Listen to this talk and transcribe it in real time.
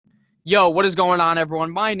Yo, what is going on, everyone?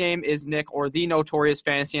 My name is Nick, or the Notorious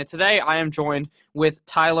Fantasy, and today I am joined with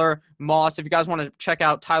Tyler Moss. If you guys want to check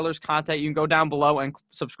out Tyler's content, you can go down below and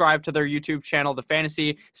subscribe to their YouTube channel, the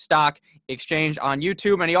Fantasy Stock Exchange on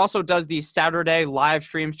YouTube. And he also does these Saturday live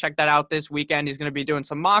streams. Check that out this weekend. He's going to be doing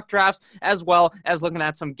some mock drafts as well as looking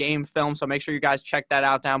at some game film. So make sure you guys check that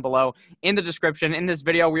out down below in the description. In this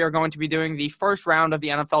video, we are going to be doing the first round of the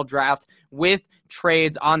NFL draft with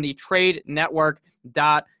trades on the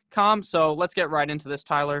tradenetwork.com. So let's get right into this.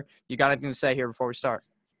 Tyler, you got anything to say here before we start?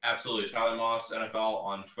 Absolutely. Tyler Moss, NFL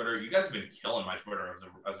on Twitter. You guys have been killing my Twitter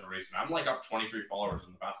as a recent. I'm like up 23 followers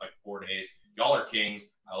in the past like 4 days. Y'all are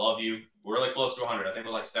kings. I love you. We're really close to 100. I think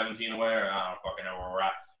we're like 17 away. Or I don't fucking know where we're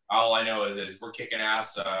at. All I know is we're kicking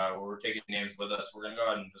ass. We're taking names with us. We're going to go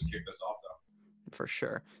ahead and just kick this off, though. For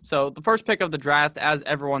sure. So the first pick of the draft, as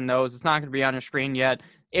everyone knows, it's not going to be on your screen yet.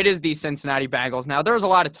 It is the Cincinnati Bengals. Now, there's a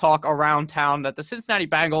lot of talk around town that the Cincinnati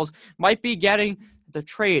Bengals might be getting the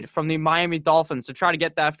trade from the Miami Dolphins to try to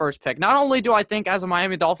get that first pick. Not only do I think, as a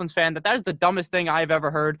Miami Dolphins fan, that is the dumbest thing I've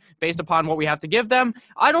ever heard based upon what we have to give them,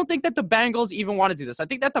 I don't think that the Bengals even want to do this. I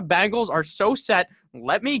think that the Bengals are so set,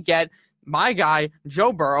 let me get my guy,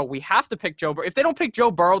 Joe Burrow. We have to pick Joe Burrow. If they don't pick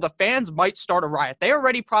Joe Burrow, the fans might start a riot. They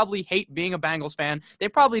already probably hate being a Bengals fan. They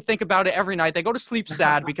probably think about it every night. They go to sleep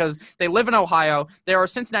sad because they live in Ohio. They are a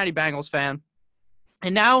Cincinnati Bengals fan.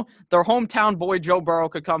 And now their hometown boy, Joe Burrow,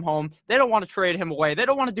 could come home. They don't want to trade him away. They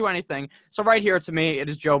don't want to do anything. So right here, to me, it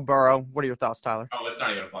is Joe Burrow. What are your thoughts, Tyler? Oh, it's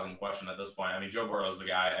not even a fucking question at this point. I mean, Joe Burrow's the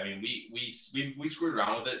guy. I mean, we screwed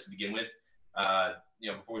around with it to begin with.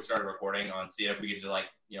 Before we started recording on seeing if we could just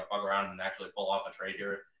fuck around and actually pull off a trade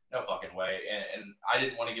here. No fucking way. And I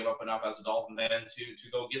didn't want to give up enough as a Dolphin fan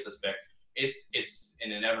to go get this pick. It's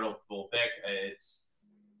an inevitable pick.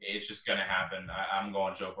 It's just going to happen. I'm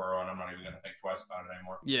going Joe Burrow, and I'm not even going to think twice about it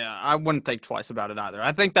anymore. Yeah, I wouldn't think twice about it either.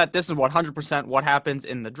 I think that this is 100% what happens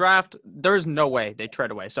in the draft. There's no way they trade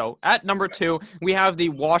away. So at number 2, we have the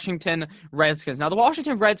Washington Redskins. Now, the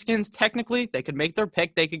Washington Redskins, technically, they could make their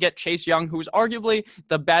pick. They could get Chase Young, who's arguably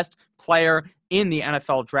the best player in the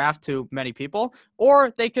NFL draft to many people,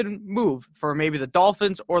 or they could move for maybe the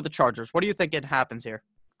Dolphins or the Chargers. What do you think it happens here?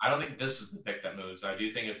 I don't think this is the pick that moves. I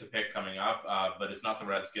do think it's a pick coming up, but it's not the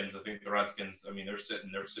Redskins. I think the Redskins, I mean, they're sitting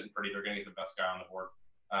pretty. They're going to get the best guy on the board.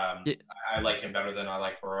 Yeah. I like him better than I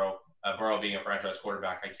like Burrow. Burrow being a franchise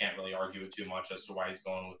quarterback, I can't really argue it too much as to why he's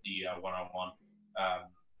going with the one-on-one.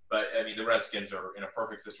 But, I mean, the Redskins are in a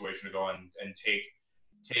perfect situation to go and take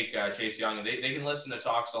Chase Young. They can listen to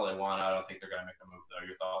talks all they want. I don't think they're going to make a move, though.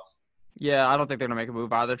 Your thoughts? Yeah, I don't think they're going to make a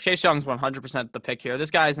move either. Chase Young's 100% the pick here.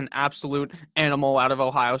 This guy is an absolute animal out of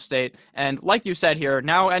Ohio State. And like you said here,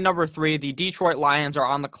 now at number 3, the Detroit Lions are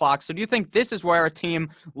on the clock. So do you think this is where a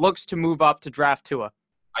team looks to move up to draft Tua?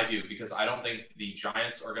 I do, because I don't think the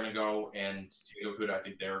Giants are going to go and take Okuda. I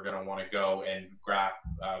think they're going to want to go and grab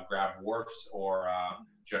Wirfs or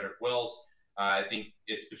Jedrick Wills. I think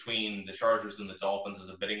it's between the Chargers and the Dolphins as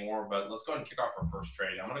a bidding war, but let's go ahead and kick off our first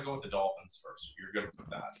trade. I'm going to go with the Dolphins first. If you're good with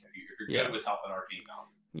that. If you're good with helping our team out.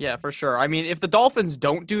 Yeah, for sure. I mean, if the Dolphins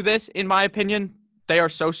don't do this, in my opinion, they are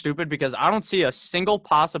so stupid because I don't see a single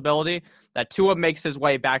possibility that Tua makes his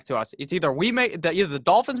way back to us. It's either either the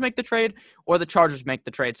Dolphins make the trade or the Chargers make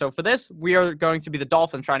the trade. So for this, we are going to be the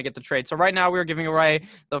Dolphins trying to get the trade. So right now we are giving away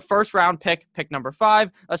the first round pick number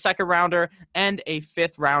 5, a second rounder, and a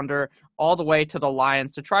 5th rounder all the way to the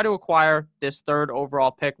Lions to try to acquire this 3rd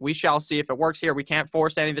overall pick. We shall see if it works here. We can't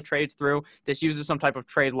force any of the trades through. This uses some type of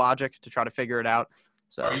trade logic to try to figure it out.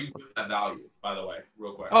 So are you good with that value, by the way,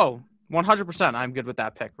 real quick? Oh, 100%. I'm good with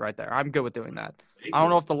that pick right there. I'm good with doing that. I don't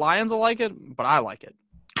know if the Lions will like it, but I like it.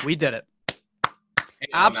 We did it. Hey,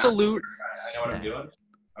 Absolute. I know what I'm doing.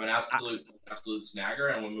 I'm an absolute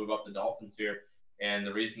snagger, and we'll move up the Dolphins here. And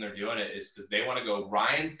the reason they're doing it is because they want to go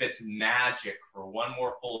Ryan Fitzmagic for one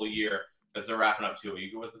more full year because they're wrapping up Tua. Are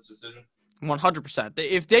you good with this decision? 100%.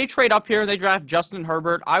 If they trade up here and they draft Justin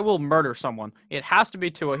Herbert, I will murder someone. It has to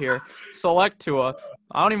be Tua here. Select Tua.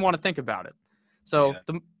 I don't even want to think about it. So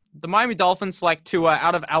yeah. The Miami Dolphins select Tua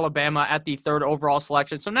out of Alabama at the 3rd overall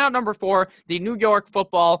selection. So now number 4, the New York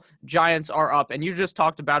Football Giants are up. And you just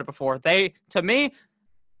talked about it before. To me,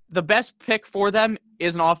 the best pick for them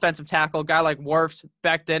is an offensive tackle, a guy like Wirfs,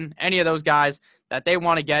 Becton, any of those guys that they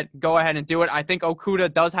want to get. Go ahead and do it. I think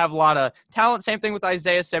Okuda does have a lot of talent. Same thing with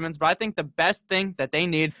Isaiah Simmons. But I think the best thing that they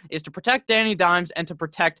need is to protect Danny Dimes and to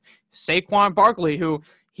protect Saquon Barkley, who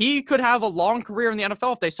he could have a long career in the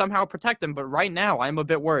NFL if they somehow protect him. But right now, I'm a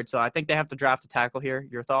bit worried. So I think they have to draft a tackle here.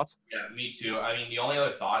 Your thoughts? Yeah, me too. I mean, the only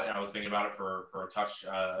other thought, and I was thinking about it for a touch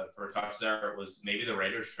there, was maybe the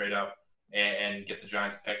Raiders trade up and get the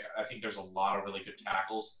Giants pick. I think there's a lot of really good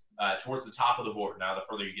tackles towards the top of the board. Now, the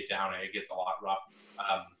further you get down, it gets a lot rough.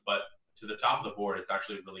 But to the top of the board, it's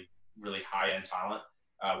actually really, really high-end talent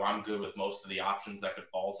where I'm good with most of the options that could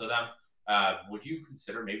fall to them. Would you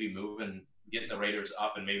consider maybe getting the Raiders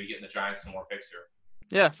up and maybe getting the Giants some more picks here?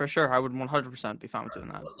 Yeah, for sure. I would 100% be fine with doing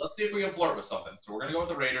that. Let's see if we can flirt with something. So we're going to go with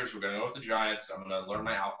the Raiders. We're going to go with the Giants. I'm going to learn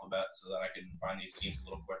my alphabet so that I can find these teams a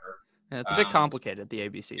little quicker. Yeah, it's a bit complicated, the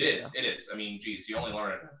ABCs. It is. I mean, geez, you only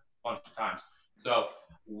learn it a bunch of times. So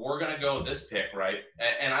we're going to go this pick, right?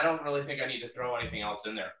 And I don't really think I need to throw anything else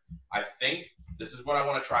in there. I think this is what I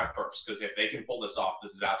want to try first, because if they can pull this off,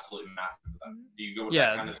 this is absolutely massive for them. Do you go with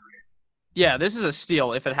that kind of thing? Yeah, this is a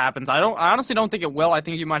steal if it happens. I honestly don't think it will. I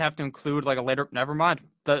think you might have to include like a later. Never mind.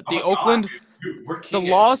 The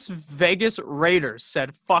Las Vegas Raiders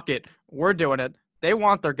said, "Fuck it, we're doing it." They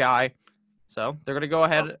want their guy, so they're gonna go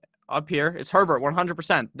ahead up here. It's Herbert,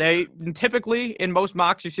 100%. They typically in most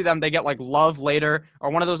mocks you see them, they get like Love later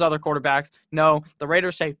or one of those other quarterbacks. No, the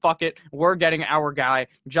Raiders say, "Fuck it, we're getting our guy,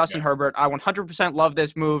 Justin Herbert." I 100% love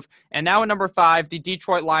this move. And now at number 5, the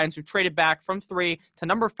Detroit Lions, who traded back from 3 to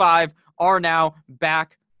number 5. Are now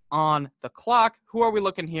back on the clock. Who are we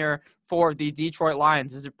looking here for the Detroit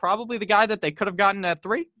Lions? Is it probably the guy that they could have gotten at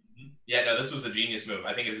 3? Yeah, no, this was a genius move.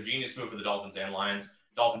 I think it's a genius move for the Dolphins and Lions.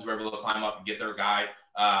 Dolphins were able to climb up and get their guy.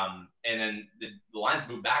 And then the Lions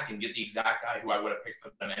move back and get the exact guy who I would have picked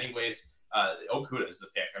for them anyways. Okudah is the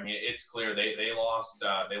pick. I mean, it's clear they lost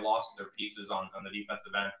their pieces on the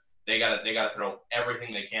defensive end. They gotta throw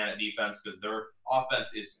everything they can at defense because their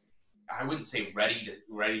offense is, I wouldn't say ready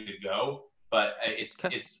to go, but it's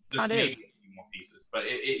just maybe a few more pieces. But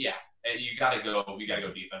you gotta go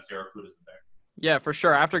defense here. Okudah's the pick. Yeah, for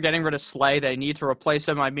sure. After getting rid of Slay, they need to replace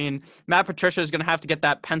him. I mean, Matt Patricia is going to have to get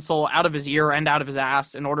that pencil out of his ear and out of his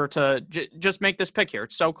ass in order to just make this pick here.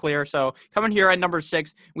 It's so clear. So coming here at number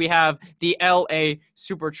 6, we have the LA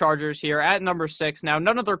Superchargers here at number 6. Now,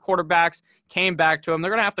 none of their quarterbacks came back to him.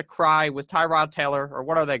 They're going to have to cry with Tyrod Taylor, or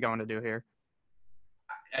what are they going to do here?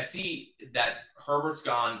 I see that Herbert's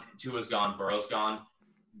gone, Tua's gone, Burrow's gone.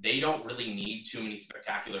 They don't really need too many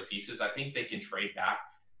spectacular pieces. I think they can trade back.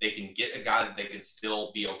 They can get a guy that they can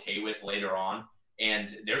still be okay with later on.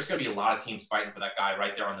 And there's going to be a lot of teams fighting for that guy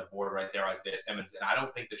right there on the board, right there, Isaiah Simmons. And I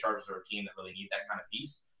don't think the Chargers are a team that really need that kind of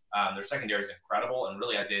piece. Their secondary is incredible. And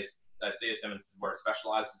really, Isaiah Simmons, where it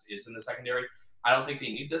specializes, is in the secondary. I don't think they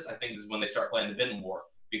need this. I think this is when they start playing the bidding war,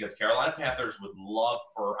 because Carolina Panthers would love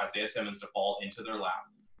for Isaiah Simmons to fall into their lap.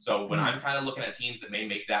 So when I'm kind of looking at teams that may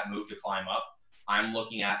make that move to climb up, I'm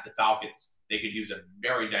looking at the Falcons. They could use a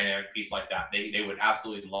very dynamic piece like that. They would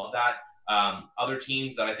absolutely love that. Other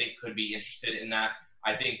teams that I think could be interested in that,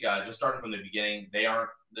 I think just starting from the beginning, the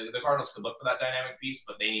Cardinals could look for that dynamic piece,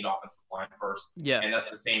 but they need offensive line first. Yeah. And that's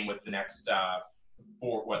the same with the next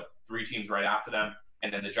 3 teams right after them,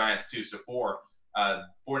 and then the Giants too. So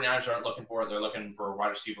 49ers aren't looking for it. They're looking for a wide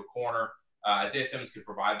receiver corner. Isaiah Simmons could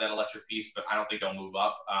provide that electric piece, but I don't think they'll move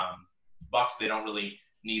up. Bucks, they don't really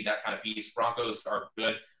need that kind of piece. Broncos are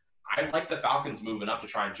good. I like the Falcons moving up to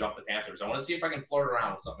try and jump the Panthers. I want to see if I can flirt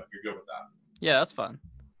around with something if you're good with that. Yeah, that's fun.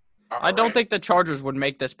 I don't think the Chargers would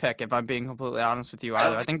make this pick, if I'm being completely honest with you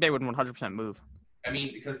either. I think they would 100% move. I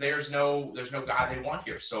mean, because there's no guy they want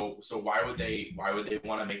here. So why would they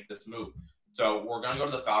want to make this move? So we're going to go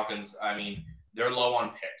to the Falcons. I mean, they're low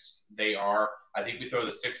on picks. They are. I think we throw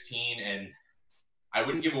the 16, and I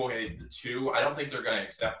wouldn't give away the 2. I don't think they're going to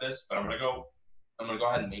accept this, but I'm going to go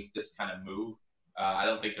ahead and make this kind of move. I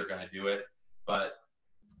don't think they're going to do it, but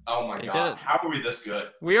oh my God, how are we this good?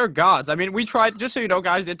 We are gods. I mean, we tried, just so you know,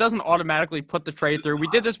 guys, it doesn't automatically put the trade through. We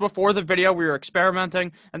did this before the video. We were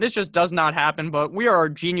experimenting, and this just does not happen, but we are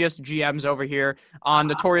genius GMs over here on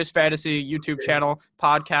Notorious Fantasy YouTube channel,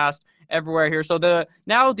 podcast, everywhere here. So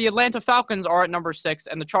now the Atlanta Falcons are at number 6,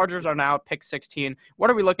 and the Chargers are now at pick 16. What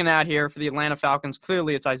are we looking at here for the Atlanta Falcons?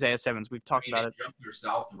 Clearly, it's Isaiah Simmons. We've talked about it. Jump their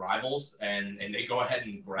South rivals, and they go ahead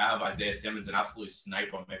and grab Isaiah Simmons and absolutely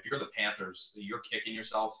snipe him. If you're the Panthers, you're kicking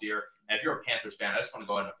yourselves here. And if you're a Panthers fan, I just want to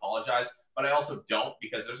go ahead and apologize, but I also don't,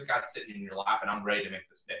 because there's a guy sitting in your lap, and I'm ready to make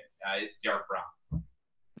this pick. It's Derek Brown.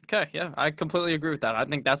 Okay, yeah, I completely agree with that. I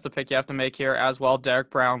think that's the pick you have to make here as well. Derek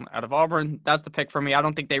Brown out of Auburn, that's the pick for me. I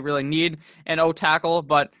don't think they really need an O-tackle,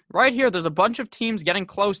 but right here, there's a bunch of teams getting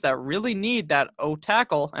close that really need that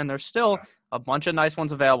O-tackle, and there's still a bunch of nice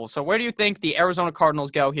ones available. So where do you think the Arizona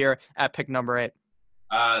Cardinals go here at pick number 8?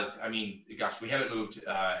 I mean, gosh, we haven't moved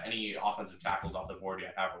any offensive tackles off the board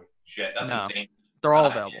yet, have we? Shit, that's insane. They're all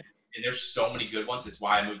available. And there's so many good ones. It's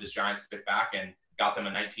why I moved this Giants pick back and got them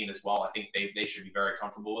a 19 as well. I think they should be very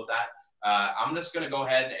comfortable with that. I'm just going to go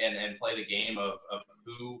ahead and play the game of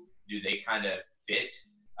who do they kind of fit?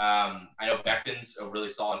 I know Becton's a really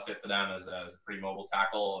solid fit for them as a pretty mobile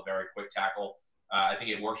tackle, a very quick tackle. I think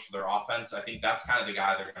it works for their offense. I think that's kind of the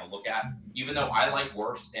guy they're going to look at. Even though I like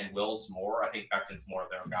Wirfs and Wills more, I think Becton's more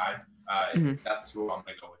their guy. That's who I'm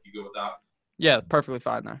going to go with. You go with that? Yeah, perfectly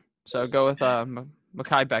fine there. So go with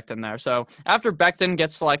Mekhi Becton there. So after Becton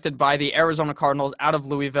gets selected by the Arizona Cardinals out of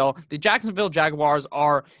Louisville, the Jacksonville Jaguars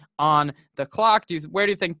are on the clock. Where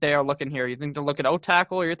do you think they are looking here? You think they're looking at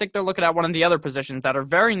O-tackle, or you think they're looking at one of the other positions that are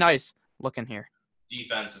very nice looking here?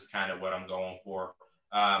 Defense is kind of what I'm going for.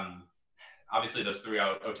 Obviously, those three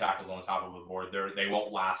O-tackles on the top of the board, they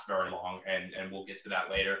won't last very long, and we'll get to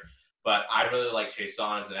that later. But I really like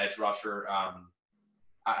Chaisson as an edge rusher.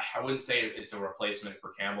 I wouldn't say it's a replacement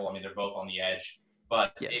for Campbell. I mean, they're both on the edge,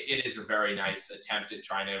 but it is a very nice attempt at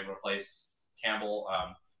trying to replace Campbell.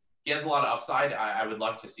 He has a lot of upside. I would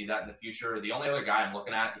love to see that in the future. The only other guy I'm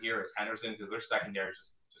looking at here is Henderson, because their secondary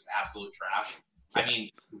is just absolute trash. I mean,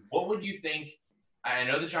 what would you think? I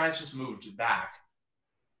know the Giants just moved back.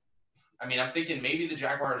 I mean, I'm thinking maybe the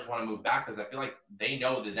Jaguars want to move back because I feel like they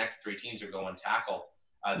know the next three teams are going tackle.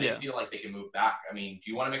 They feel like they can move back. I mean,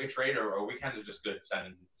 do you want to make a trade, or are we kind of just good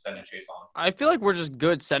sending Chase on? I feel like we're just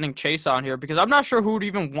good sending Chase on here because I'm not sure who would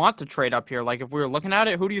even want to trade up here. Like, if we were looking at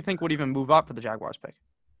it, who do you think would even move up for the Jaguars pick?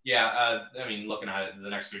 Yeah, I mean, looking at it, the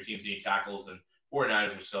next three teams need tackles, and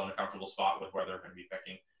 49ers are still in a comfortable spot with where they're going to be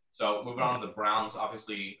picking. So moving on to the Browns,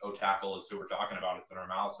 obviously O-tackle is who we're talking about. It's in our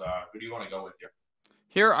mouths. Who do you want to go with here?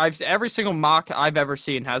 Here, every single mock I've ever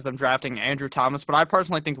seen has them drafting Andrew Thomas, but I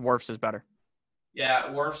personally think Wirfs is better. Yeah,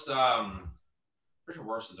 Wirfs. Pretty sure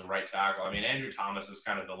Wirfs is a right tackle. I mean, Andrew Thomas is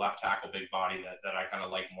kind of the left tackle, big body that I kind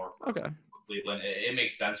of like more for Cleveland. It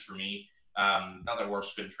makes sense for me. Not that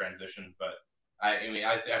Wirfs couldn't transition, but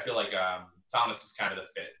I feel like Thomas is kind of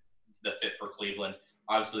the fit for Cleveland.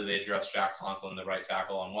 Obviously, they addressed Jack Conklin, the right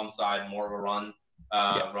tackle, on one side, more of a run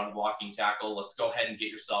blocking tackle. Let's go ahead and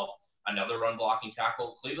get yourself another run blocking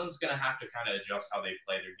tackle. Cleveland's going to have to kind of adjust how they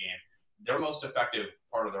play their game. Their most effective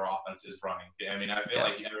part of their offense is running. I mean, I feel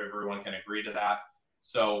like everyone can agree to that.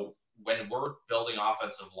 So when we're building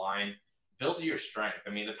offensive line, build to your strength. I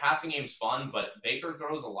mean, the passing game's fun, but Baker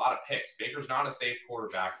throws a lot of picks. Baker's not a safe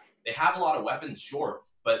quarterback. They have a lot of weapons, sure,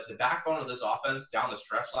 but the backbone of this offense down the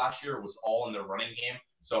stretch last year was all in their running game.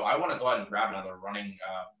 So I want to go ahead and grab another run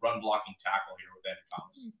blocking tackle here with Andrew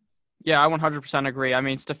Thomas. Yeah, I 100% agree. I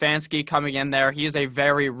mean, Stefanski coming in there, he is a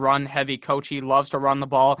very run-heavy coach. He loves to run the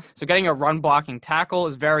ball. So getting a run-blocking tackle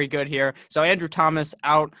is very good here. So Andrew Thomas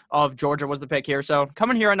out of Georgia was the pick here. So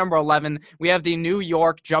coming here at number 11, we have the New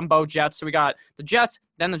York Jumbo Jets. So we got the Jets,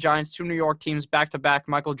 then the Giants, two New York teams back-to-back,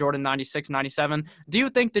 Michael Jordan 96, 97. Do you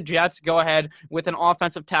think the Jets go ahead with an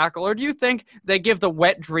offensive tackle, or do you think they give the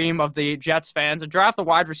wet dream of the Jets fans and draft a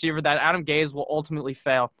wide receiver that Adam Gase will ultimately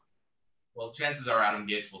fail? Well, chances are Adam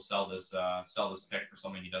Gase will sell this pick for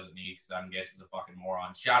something he doesn't need because Adam Gase is a fucking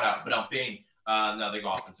moron. Shout out, but I'm being no, they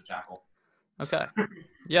go offensive tackle. Okay,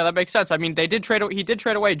 yeah, that makes sense. I mean, he did trade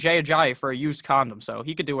away Jay Ajayi for a used condom, so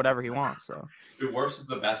he could do whatever he wants. So, Wirfs is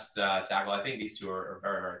the best tackle. I think these two are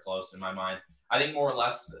very, very close in my mind. I think more or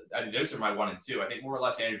less, I mean, those are my 1 and 2. I think more or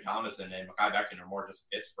less Andrew Thomas and Mekhi Becton are more just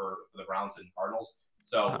fits for the Browns and Cardinals.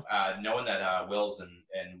 So knowing that Wills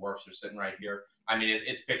and Wirfs are sitting right here. I mean,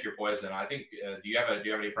 it's pick your poison. I think. Do you have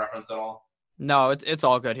any preference at all? No, it's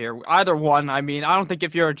all good here. Either one. I mean, I don't think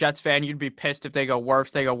if you're a Jets fan, you'd be pissed if they go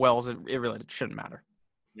Wirfs, they go Wills. It really shouldn't matter.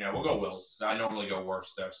 Yeah, we'll go Wills. I normally go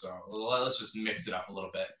Wirfs there, so let's just mix it up a little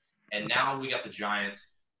bit. And now we got the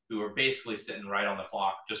Giants, who are basically sitting right on the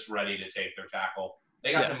clock, just ready to take their tackle.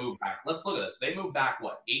 They got to move back. Let's look at this. They moved back,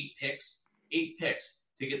 8 picks? 8 picks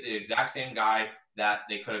to get the exact same guy that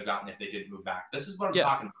they could have gotten if they didn't move back. This is what I'm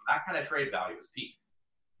talking about. That kind of trade value is peak.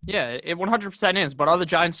 Yeah, it 100% is. But are the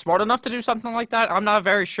Giants smart enough to do something like that? I'm not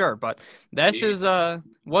very sure. But this is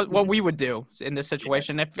what we would do in this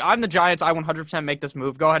situation. If I'm the Giants, I 100% make this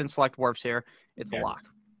move. Go ahead and select Wirfs here. It's a lock.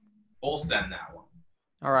 We'll send that one.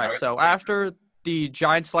 All right, so after the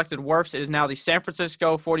Giants selected Wirfs, it is now the San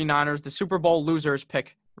Francisco 49ers, the Super Bowl losers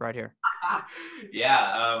pick right here.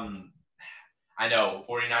 I know,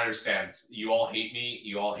 49ers fans, you all hate me.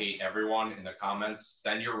 You all hate everyone in the comments.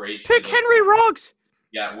 Send your rage. Pick Henry Ruggs.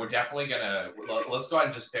 Yeah, we're definitely going to – let's go ahead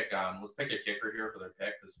and just pick let's pick a kicker here for their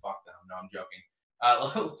pick because fuck them. No, I'm joking.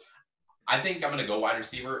 I think I'm going to go wide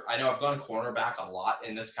receiver. I know I've gone cornerback a lot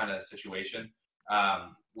in this kind of situation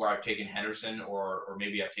where I've taken Henderson or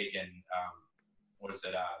maybe I've taken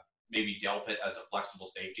maybe Delpit as a flexible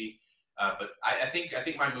safety. But I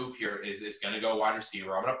think my move here is going to go wide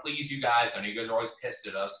receiver. I'm going to please you guys. I know you guys are always pissed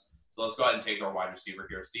at us. So let's go ahead and take our wide receiver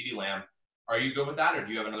here. CeeDee Lamb. Are you good with that, or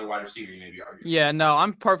do you have another wide receiver you maybe argue? Yeah, no,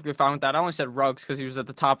 I'm perfectly fine with that. I only said Ruggs because he was at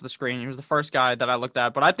the top of the screen. He was the first guy that I looked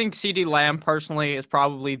at. But I think CeeDee Lamb personally is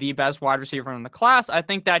probably the best wide receiver in the class. I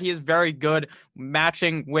think that he is very good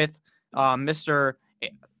matching with Mr.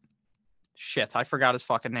 Shit, I forgot his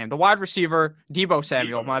fucking name. The wide receiver, Deebo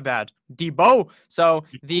Samuel, my bad. Deebo. So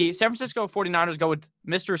the San Francisco 49ers go with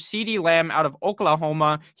Mr. CeeDee Lamb out of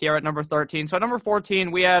Oklahoma here at number 13. So at number 14,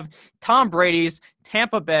 we have Tom Brady's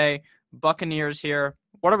Tampa Bay Buccaneers here.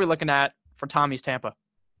 What are we looking at for Tommy's Tampa?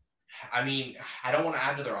 I mean, I don't want to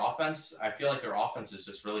add to their offense. I feel like their offense is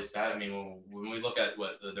just really sad. I mean, when we look at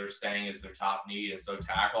what they're saying is their top need is so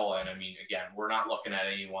tackle, and I mean, again, we're not looking at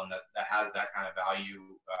anyone that has that kind of value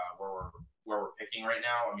where we're picking right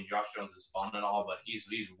now. I mean, Josh Jones is fun and all, but he's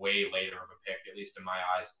way later of a pick, at least in my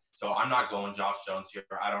eyes. So I'm not going Josh Jones here.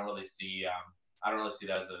 I don't really see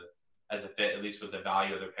that as a fit, at least with the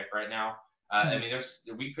value of their pick right now. I mean,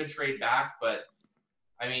 we could trade back, but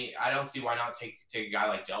I mean, I don't see why not take a guy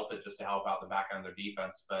like Delpit just to help out the back end of their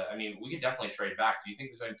defense. But I mean, we could definitely trade back. Do you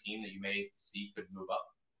think there's any team that you may see could move up?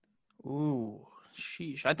 Ooh,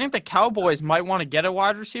 sheesh. I think the Cowboys might want to get a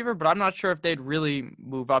wide receiver, but I'm not sure if they'd really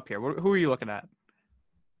move up here. Who are you looking at?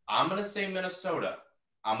 I'm going to say Minnesota.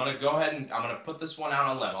 I'm going to go ahead and I'm going to put this one out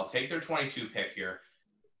on a limb. I'll take their 22 pick here.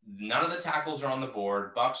 None of the tackles are on the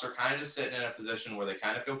board. Bucks are kind of just sitting in a position where they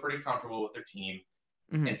kind of feel pretty comfortable with their team.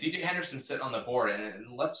 Mm-hmm. And CJ Henderson's sitting on the board.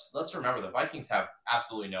 And let's remember, the Vikings have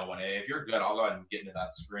absolutely no one. If you're good, I'll go ahead and get into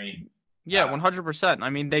that screen. Yeah, 100%. I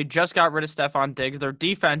mean, they just got rid of Stephon Diggs. Their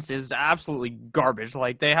defense is absolutely garbage.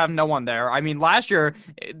 Like, they have no one there. I mean, last year,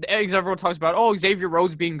 everyone talks about, oh, Xavier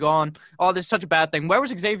Rhodes being gone. Oh, this is such a bad thing. Where was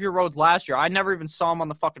Xavier Rhodes last year? I never even saw him on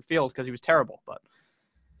the fucking field because he was terrible. But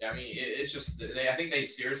yeah, I mean, it's just I think they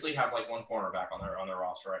seriously have like one cornerback on their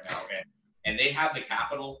roster right now, and they have the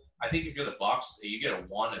capital. I think if you're the Bucks, you get a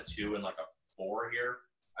 1, a 2, and like a 4 here.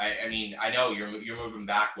 I mean, I know you're moving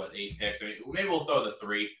back 8 picks. I mean, maybe we'll throw the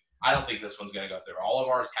 3. I don't think this one's going to go through. All of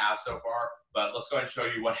ours have so far, but let's go ahead and show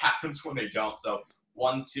you what happens when they don't. So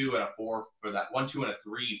 1, 2, and a 4 for that. 1, 2, and a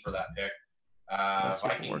 3 for that pick.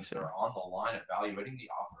 Vikings are on the line evaluating the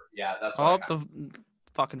offer. Yeah, that's what the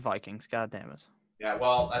fucking Vikings. God damn it. Yeah,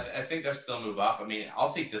 well, I think they'll still move up. I mean,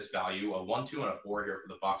 I'll take this value. A 1, 2, and a 4 here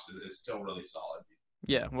for the Bucks is still really solid.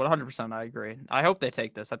 Yeah, 100%. I agree. I hope they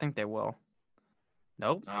take this. I think they will.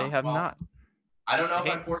 Nope, they have not. I don't know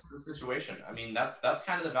if I force the situation. I mean, that's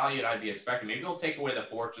kind of the value that I'd be expecting. Maybe they'll take away the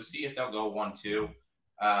 4 to see if they'll go 1, 2.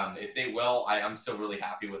 If they will, I'm still really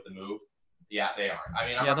happy with the move. Yeah, they are. I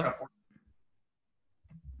mean, I'm not going to force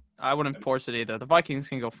it. I wouldn't force it either. The Vikings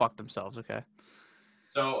can go fuck themselves, okay?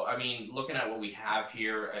 So, I mean, looking at what we have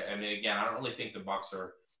here, I mean, again, I don't really think the Bucks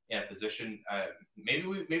are in a position. Maybe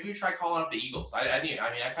we try calling up the Eagles. I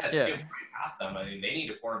kind of skimmed right past them. I mean, they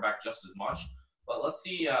need a cornerback just as much. But let's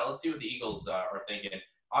see what the Eagles are thinking.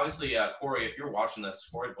 Obviously, Corey, if you're watching this,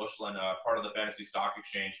 Corey Bushland, part of the Fantasy Stock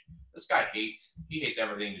Exchange, this guy hates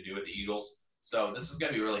everything to do with the Eagles. So this is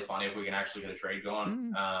going to be really funny if we can actually get a trade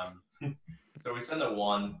going. So we send a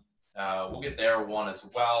 1. We'll get their 1 as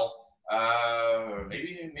well.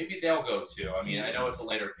 Maybe they'll go 2. I mean, I know it's a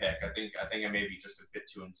later pick. I think I may be just a bit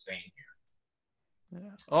too insane here. Yeah.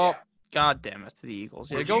 Oh, yeah. God damn it, to the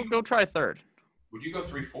Eagles. Yeah, go try 3rd. Would you go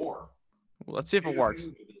 3, 4? Well, let's see if it works.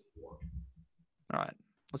 All right.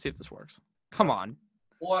 Let's see if this works. Come on.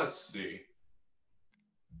 Let's see.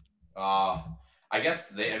 I guess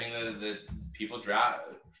the people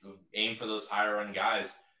aim for those higher end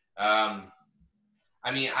guys.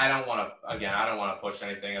 I mean, I don't want to push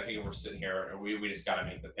anything. I think if we're sitting here, we just got to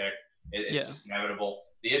make the pick. It's just inevitable.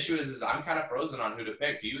 The issue is I'm kind of frozen on who to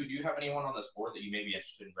pick. Do you have anyone on this board that you may be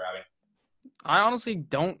interested in grabbing? I honestly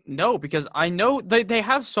don't know because I know they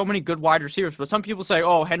have so many good wide receivers, but some people say,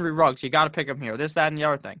 oh, Henry Ruggs, you got to pick him here, this, that, and the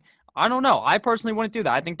other thing. I don't know. I personally wouldn't do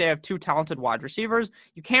that. I think they have 2 talented wide receivers.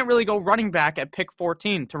 You can't really go running back at pick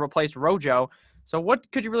 14 to replace Rojo. So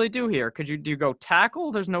what could you really do here? Do you go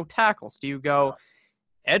tackle? There's no tackles. Do you go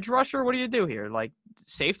edge rusher? What do you do here? Like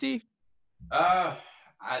safety?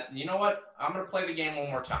 You know what? I'm going to play the game one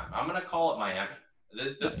more time. I'm going to call it Miami.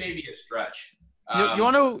 This may be a stretch. You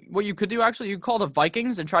want to know what you could do, actually? You could call the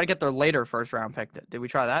Vikings and try to get their later first-round pick. Did we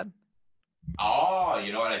try that? Oh,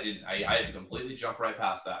 you know what? I didn't. I had to completely jump right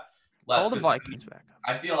past that. Call the Vikings back up.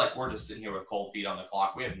 I feel like we're just sitting here with cold feet on the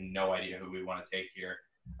clock. We have no idea who we want to take here.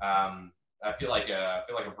 I feel like a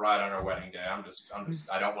bride on her wedding day. I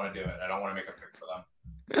don't want to do it. I don't want to make a pick for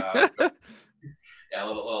them. Yeah, a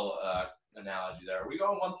little analogy there. Are we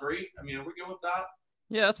going 1-3? I mean, are we good with that?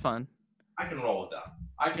 Yeah, that's fine. I can roll with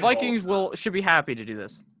that. Vikings should be happy to do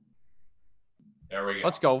this. There we go.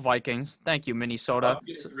 Let's go Vikings. Thank you, Minnesota.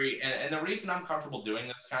 Three. And the reason I'm comfortable doing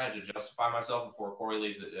this, kind of to justify myself before Corey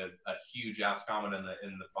leaves a huge ass comment in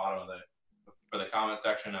the bottom of the comment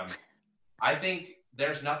section. I think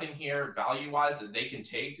there's nothing here value wise that they can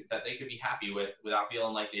take that they could be happy with without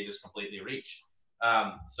feeling like they just completely reached.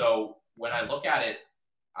 So when I look at it,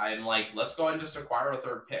 I'm like, let's go ahead and just acquire a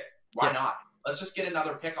third pick. Why not? Let's just get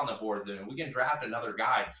another pick on the boards and we can draft another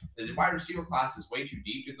guy. The wide receiver class is way too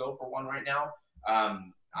deep to go for one right now.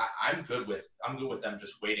 I'm good with them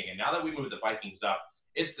just waiting. And now that we moved the Vikings up,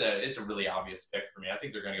 it's a really obvious pick for me. I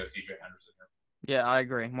think they're going to go C.J. Henderson here. Yeah, I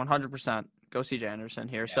agree. 100%. Go C.J. Henderson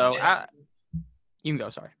here. Yeah, you can go.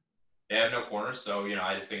 Sorry. They have no corners, so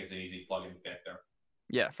I just think it's an easy plug-in pick there.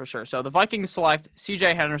 Yeah, for sure. So the Vikings select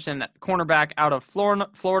C.J. Henderson, cornerback out of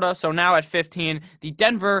Florida. So now at 15, the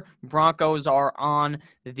Denver Broncos are on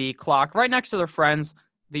the clock, right next to their friends,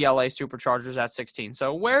 the LA Superchargers at 16.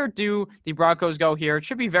 So where do the Broncos go here? It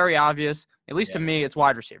should be very obvious. At least to me, it's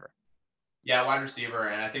wide receiver. Yeah, wide receiver,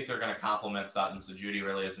 and I think they're going to complement Sutton. So Judy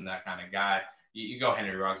really isn't that kind of guy. You go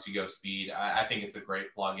Henry Ruggs, you go speed. I think it's a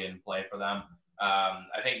great plug-in play for them.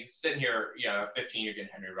 I think sitting here, 15, you're getting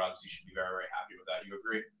Henry Ruggs. You should be very, very happy with that. You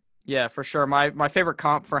agree? Yeah, for sure. My favorite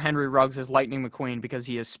comp for Henry Ruggs is Lightning McQueen because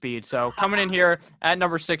he has speed. So coming in here at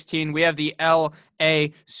number 16, we have the LA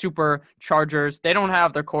Superchargers. They don't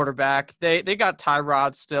have their quarterback. They got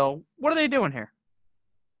Tyrod still. What are they doing here?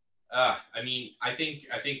 I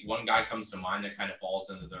think one guy comes to mind that kind of falls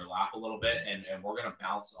into their lap a little bit, and we're going to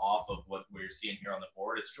bounce off of what we're seeing here on the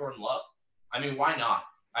board. It's Jordan Love. Why not?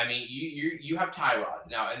 You have Tyrod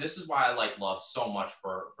now, and this is why I like Love so much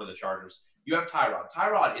for the Chargers. You have Tyrod.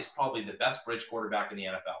 Tyrod is probably the best bridge quarterback in the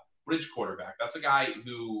NFL. Bridge quarterback. That's a guy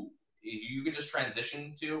who you can just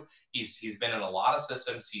transition to. He's been in a lot of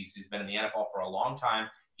systems. He's been in the NFL for a long time.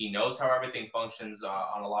 He knows how everything functions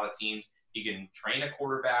on a lot of teams. He can train a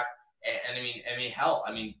quarterback.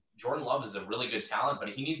 And Jordan Love is a really good talent, but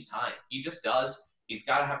he needs time. He just does. He's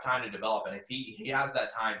got to have time to develop, and if he has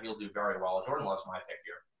that time, he'll do very well. Jordan Love's my pick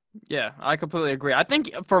here. Yeah, I completely agree. I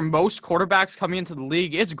think for most quarterbacks coming into the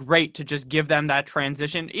league, it's great to just give them that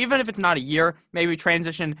transition, even if it's not a year, maybe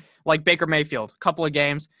transition like Baker Mayfield, a couple of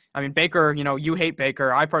games. Baker, you hate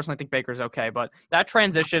Baker. I personally think Baker's okay, but that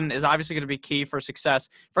transition is obviously going to be key for success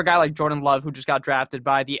for a guy like Jordan Love, who just got drafted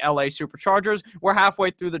by the LA Superchargers. We're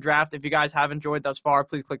halfway through the draft. If you guys have enjoyed thus far,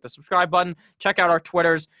 please click the subscribe button. Check out our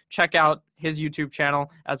Twitters. Check out his YouTube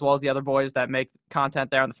channel, as well as the other boys that make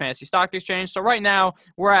content there on the Fantasy Stock Exchange. So right now,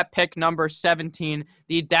 we're at pick number 17.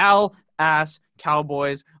 The Dallas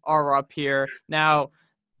Cowboys are up here. Now,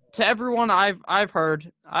 to everyone I've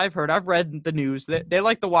read the news that they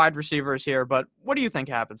like the wide receivers here, but what do you think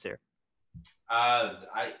happens here?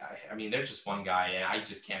 There's just one guy, and I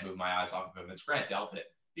just can't move my eyes off of him. It's Grant Delpit. Can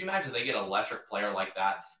you imagine they get an electric player like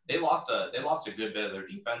that? They lost a good bit of their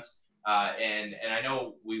defense, and I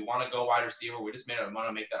know we want to go wide receiver. We just want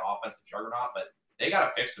to make that offensive juggernaut, but they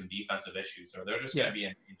got to fix some defensive issues, or they're just going to be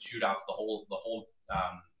in shootouts the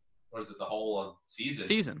whole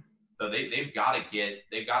season. So they've got to get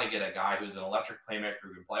a guy who's an electric playmaker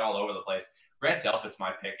who can play all over the place. Grant Delpit's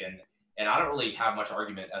my pick, and I don't really have much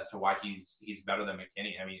argument as to why he's better than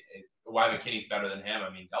McKinney. Why McKinney's better than him.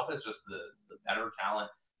 Delpit's just the better talent.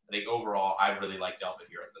 I think overall, I really like Delpit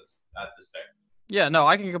here at this pick. Yeah, no,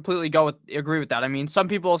 I can completely agree with that. Some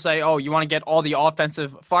people say, oh, you want to get all the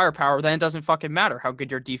offensive firepower, then it doesn't fucking matter how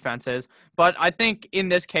good your defense is. But I think in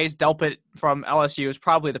this case, Delpit from LSU is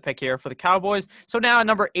probably the pick here for the Cowboys. So now at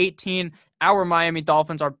number 18, our Miami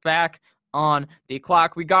Dolphins are back on the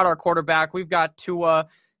clock. We got our quarterback. We've got Tua.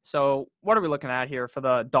 So what are we looking at here for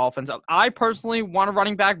the Dolphins? I personally want a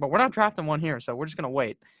running back, but we're not drafting one here, so we're just going to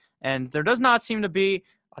wait. And there does not seem to be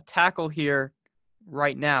a tackle here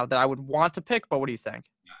right now that I would want to pick, but what do you think?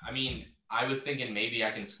 I was thinking maybe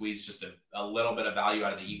I can squeeze just a little bit of value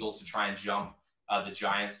out of the Eagles to try and jump the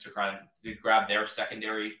Giants to grab their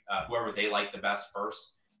secondary, whoever they like the best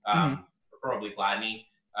first, preferably Gladney.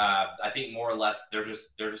 I think more or less they're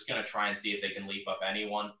just going to try and see if they can leap up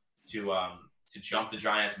anyone to jump the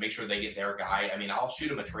Giants, make sure they get their guy. I'll shoot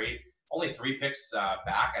them a trade. Only 3 picks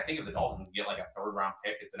back. I think if the Dolphins get like a 3rd-round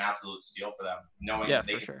pick, it's an absolute steal for them, knowing that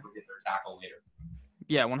they can get their tackle later.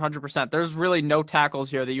 Yeah, 100%. There's really no tackles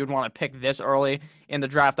here that you'd want to pick this early in the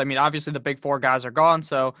draft. Obviously the big 4 guys are gone,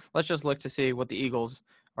 so let's just look to see what the Eagles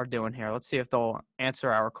are doing here. Let's see if they'll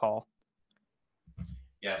answer our call.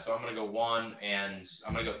 Yeah, so I'm going to go 1, and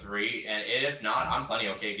I'm going to go 3, and if not, I'm plenty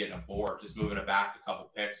okay getting a 4, just moving it back a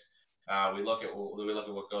couple picks. We look at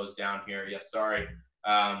what goes down here. Yes, sorry.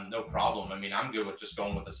 no problem. I mean, I'm good with just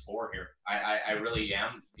going with this 4 here. I really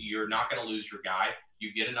am. You're not going to lose your guy.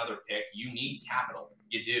 You get another pick. You need capital.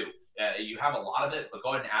 You do. You have a lot of it, but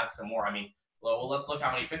go ahead and add some more. I mean, well, let's look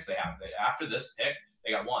how many picks they have. After this pick,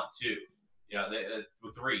 they got 1, 2,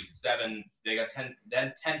 3, 7. They got 10,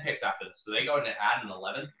 then 10 picks after this. So they go ahead and add an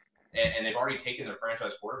 11th, and they've already taken their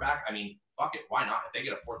franchise quarterback. I mean, fuck it. Why not? If they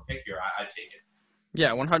get a 4th pick here, I'd take it.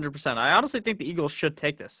 Yeah, 100%. I honestly think the Eagles should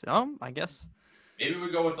take this. I guess. Maybe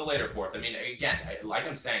we go with the later 4th. I mean, again, like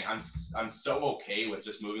I'm saying, I'm so okay with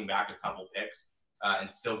just moving back a couple picks and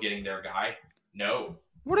still getting their guy. No.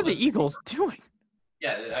 What are the Eagles doing?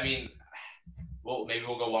 Yeah, I mean, well, maybe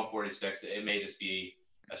we'll go 146. It may just be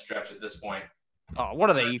a stretch at this point. Oh, what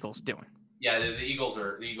are the Eagles doing? Yeah, the Eagles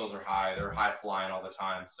are high. They're high flying all the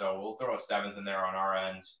time. So we'll throw a 7th in there on our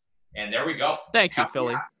end, and there we go. Thank you,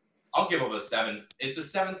 Philly. I'll give them a 7th. It's a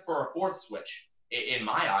 7th for a 4th switch. In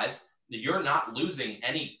my eyes, you're not losing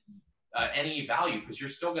any value because you're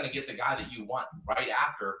still going to get the guy that you want right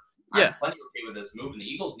after. Yeah. I'm plenty okay with this move, and the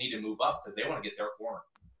Eagles need to move up because they want to get their corner.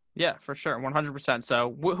 Yeah, for sure, 100%.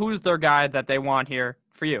 So who's their guy that they want here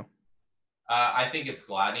for you? I think it's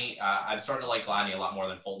Gladney. I'm starting to like Gladney a lot more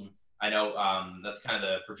than Fulton. I know that's kind of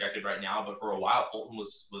the projected right now, but for a while, Fulton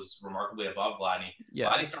was remarkably above Gladney. Yeah.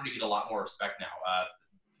 Gladney's starting to get a lot more respect now.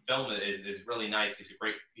 Film is really nice. He's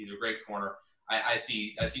a great corner. I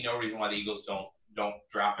see no reason why the Eagles don't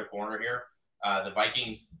draft a corner here. The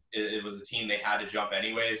Vikings, it was a team they had to jump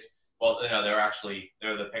anyways. Well,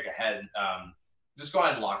 they're the pick ahead. Just go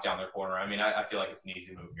ahead and lock down their corner. I mean, I feel like it's an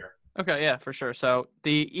easy move here. Okay, yeah, for sure. So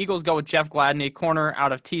the Eagles go with Jeff Gladney, corner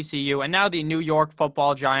out of TCU, and now the New York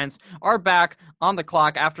Football Giants are back on the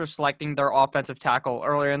clock after selecting their offensive tackle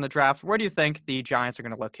earlier in the draft. Where do you think the Giants are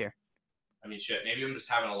going to look here? I mean, shit, maybe I'm just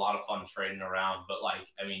having a lot of fun trading around, but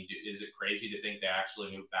is it crazy to think they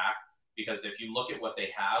actually move back? Because if you look at what they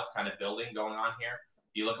have kind of building going on here,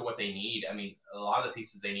 you look at what they need. I mean, a lot of the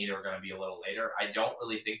pieces they need are going to be a little later. I don't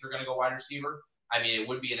really think they're going to go wide receiver. I mean, it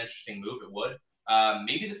would be an interesting move. It would.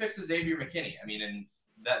 Maybe the pick's Xavier McKinney. I mean, and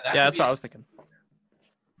that yeah, that's what I was thinking.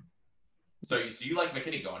 So you like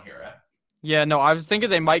McKinney going here, eh? Yeah, no, I was thinking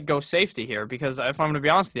they might go safety here because if I'm going to be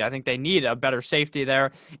honest with you, I think they need a better safety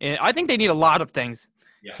there. And I think they need a lot of things.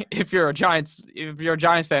 Yeah. If you're a Giants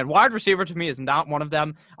fan, wide receiver to me is not one of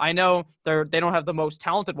them. I know they don't have the most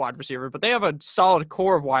talented wide receiver, but they have a solid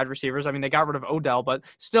core of wide receivers. I mean, they got rid of Odell, but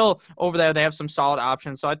still over there they have some solid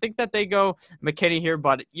options. So I think that they go McKinney here,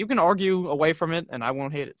 but you can argue away from it, and I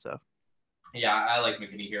won't hate it. So. Yeah, I like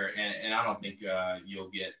McKinney here, and I don't think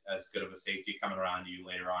you'll get as good of a safety coming around to you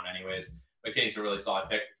later on anyways. McKinney's a really solid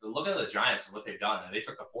pick. Look at the Giants and what they've done. They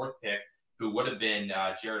took the 4th pick, who would have been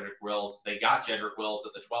Jedrick Wills. They got Jedrick Wills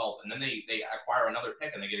at the 12th, and then they acquire another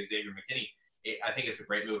pick and they get Xavier McKinney. I think it's a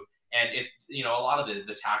great move. And if, a lot of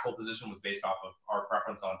the tackle position was based off of our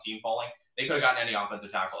preference on team falling, they could have gotten any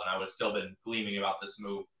offensive tackle, and I would have still been gleaming about this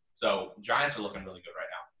move. So Giants are looking really good right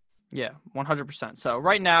now. Yeah, 100%. So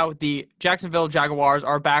right now, the Jacksonville Jaguars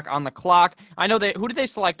are back on the clock. I know who did they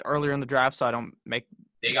select earlier in the draft, so I don't make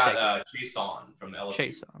They got Chason from LSU.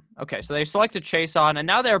 Chason. Okay, so they selected Chason, and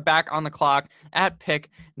now they're back on the clock at pick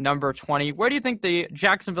number 20. Where do you think the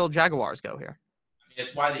Jacksonville Jaguars go here?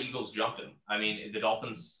 It's why the Eagles jumped him. I mean, the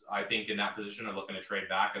Dolphins, I think, in that position are looking to trade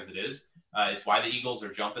back as it is. It's why the Eagles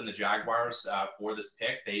are jumping the Jaguars for this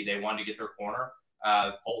pick. They wanted to get their corner.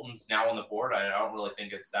 Fulton's now on the board. I don't really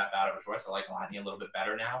think it's that bad of a choice. I like Gladney a little bit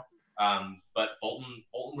better now. But Fulton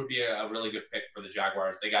would be a really good pick for the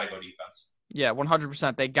Jaguars. They got to go defense. Yeah,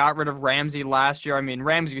 100%. They got rid of Ramsey last year. I mean,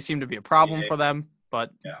 Ramsey seemed to be a problem for them,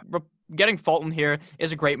 but getting Fulton here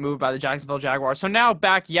is a great move by the Jacksonville Jaguars. So now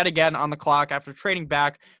back yet again on the clock after trading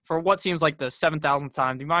back for what seems like the 7,000th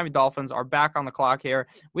time. The Miami Dolphins are back on the clock here.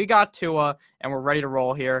 We got Tua, and we're ready to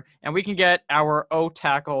roll here. And we can get our O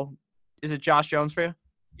tackle. Is it Josh Jones for you?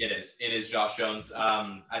 It is. It is Josh Jones.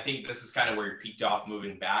 I think this is kind of where you peaked off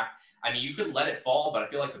moving back. I mean, you could let it fall, but I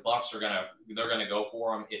feel like the Bucs they're gonna go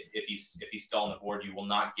for him if he's still on the board. You will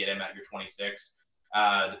not get him at your 26.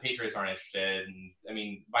 The Patriots aren't interested. And, I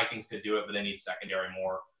mean, Vikings could do it, but they need secondary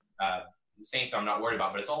more. The Saints I'm not worried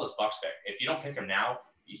about, but it's all this Bucs pick. If you don't pick him now,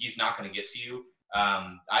 he's not going to get to you.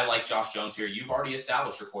 I like Josh Jones here. You've already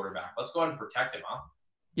established your quarterback. Let's go ahead and protect him, huh?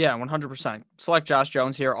 Yeah, 100%. Select Josh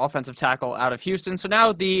Jones here, offensive tackle out of Houston. So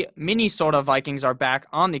now the Minnesota Vikings are back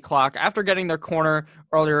on the clock after getting their corner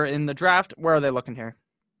earlier in the draft. Where are they looking here?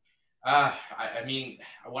 I mean,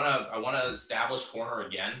 I want to establish corner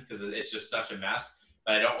again because it's just such a mess.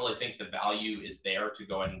 But I don't really think the value is there to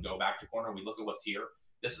go ahead and go back to corner. We look at what's here.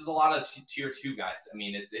 This is a lot of tier 2 guys. I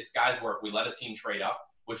mean, it's guys where if we let a team trade up,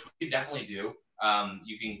 which we definitely do,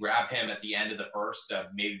 You can grab him at the end of the first,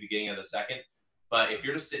 maybe beginning of the second. But if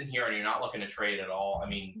you're just sitting here and you're not looking to trade at all, I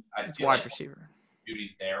mean, I It's feel wide like receiver.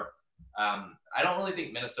 Judy's there. I don't really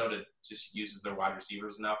think Minnesota just uses their wide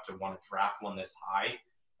receivers enough to want to draft one this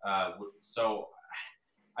high. So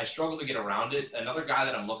I struggle to get around it. Another guy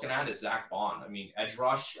that I'm looking at is Zach Bond. I mean, edge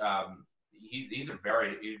rush. He's a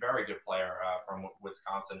very good player from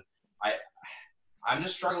Wisconsin. I'm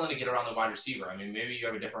just struggling to get around the wide receiver. I mean, maybe you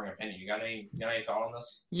have a different opinion. You got any thought on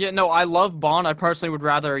this? Yeah, no, I love Bond. I personally would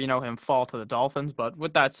rather, him fall to the Dolphins. But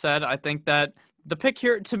with that said, I think that the pick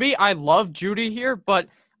here, to me, I love Judy here, but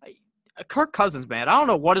Kirk Cousins, man, I don't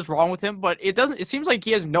know what is wrong with him, but it seems like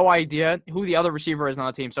he has no idea who the other receiver is on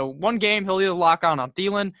the team. So one game, he'll either lock on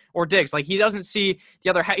Thielen or Diggs. Like, he doesn't see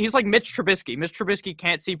the other. He's like Mitch Trubisky. Mitch Trubisky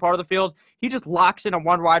can't see part of the field. He just locks in a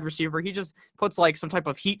one wide receiver. He just puts like some type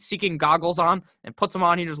of heat-seeking goggles on and puts them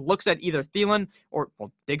on. He just looks at either Thielen or,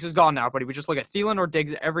 well, Diggs is gone now, but he would just look at Thielen or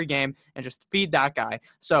Diggs every game and just feed that guy.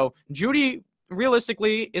 So Judy,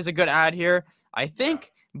 realistically, is a good ad here. I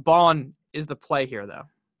think Bond is the play here, though.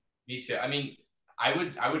 Me too. I mean, I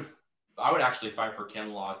would actually fight for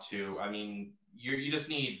Kinlaw too. I mean, you just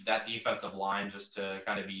need that defensive line just to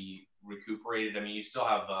kind of be recuperated. I mean, you still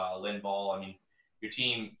have Linval. I mean, your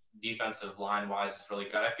team defensive line wise is really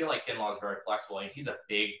good. I feel like Kinlaw is very flexible. I mean, he's a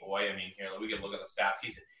big boy. I mean, here we can look at the stats.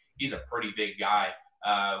 He's a pretty big guy.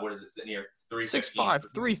 What is it sitting here? It's 315.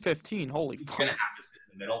 6'5", 315. Holy fuck. He's gonna have to sit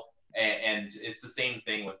in the middle, and it's the same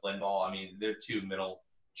thing with Linval. I mean, they're two middle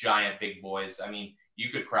giant big boys. I mean, you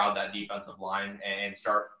could crowd that defensive line and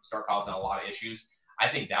start causing a lot of issues. I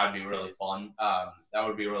think that would be really fun. That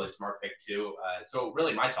would be a really smart pick too. So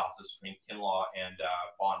really, my toss is between Kinlaw and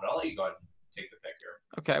Bond. But I'll let you go ahead and take the pick here.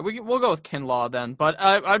 Okay, we'll go with Kinlaw then. But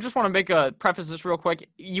I just want to preface this real quick.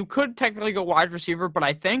 You could technically go wide receiver, but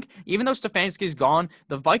I think even though Stefanski's gone,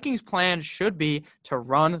 the Vikings' plan should be to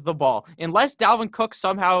run the ball. Unless Dalvin Cook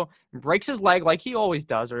somehow breaks his leg like he always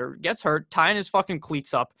does or gets hurt, tying his fucking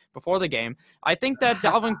cleats up before the game, I think that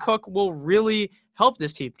Dalvin Cook will really help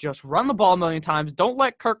this team. Just run the ball a million times. Don't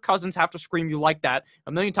let Kirk Cousins have to scream you like that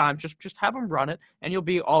a million times. Just have him run it, and you'll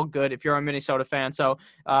be all good if you're a Minnesota fan. So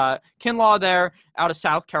Kinlaw there out of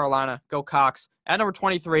South Carolina. Go Cox. At number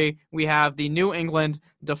 23, we have the New England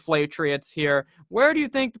Deflatriots here. Where do you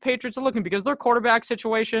think the Patriots are looking? Because their quarterback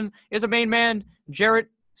situation is a main man, Jarrett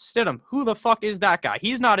Stidham. Who the fuck is that guy?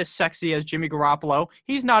 He's not as sexy as Jimmy Garoppolo.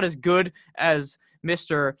 He's not as good as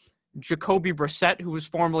Mr. Jacoby Brissett, who was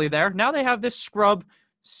formerly there. Now they have this scrub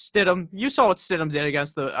Stidham. You saw what Stidham did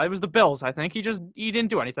against it was the Bills, I think. He didn't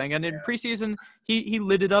do anything. And in preseason, he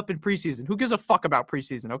lit it up in preseason. Who gives a fuck about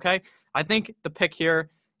preseason, okay? I think the pick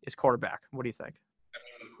here is quarterback. What do you think? I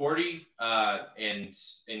mean, McCourty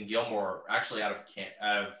and Gilmore actually out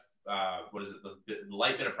of the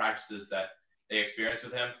light bit of practices that they experienced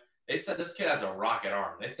with him, they said this kid has a rocket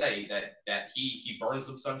arm. They say that he burns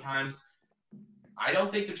them sometimes. I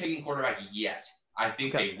don't think they're taking quarterback yet. I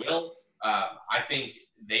think they will. I think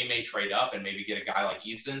they may trade up and maybe get a guy like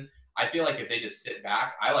Eason. I feel like if they just sit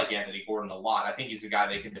back, I like Anthony Gordon a lot. I think he's a guy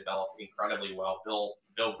they can develop incredibly well.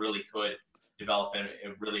 Bill really could develop him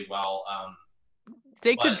really well.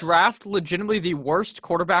 They could draft legitimately the worst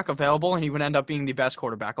quarterback available, and he would end up being the best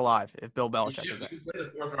quarterback alive if Bill Belichick is there. You can play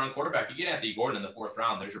the fourth-round quarterback. You get Anthony Gordon in the fourth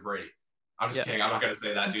round. There's your Brady. I'm just kidding. I'm not going to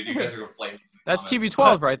say that, dude. You guys are going to flame me. That's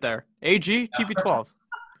TB12 right there. AG, TB12.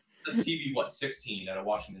 That's TB 16 at a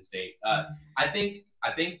Washington State. I think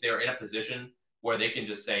they're in a position where they can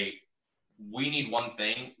just say, we need one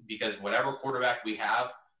thing because whatever quarterback we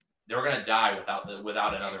have, they're going to die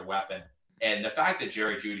without another weapon. And the fact that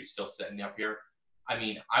Jerry Jeudy's still sitting up here, I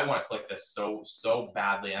mean, I want to click this so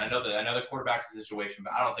badly. And I know the quarterback's a situation,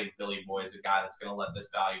 but I don't think Billy Boy is a guy that's going to let this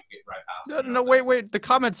value get right past him. No, wait. The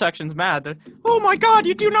comment section's mad. Oh, my God,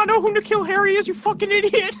 you do not know who N'Keal Harry is, you fucking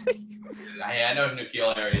idiot. I know who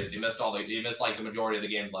N'Keal Harry is. He missed like the majority of the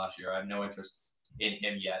games last year. I have no interest in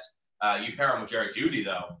him yet. You pair him with Jerry Jeudy,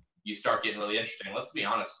 though, you start getting really interesting. Let's be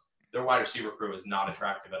honest. Their wide receiver crew is not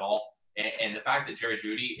attractive at all. And the fact that Jerry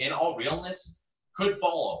Jeudy, in all realness, could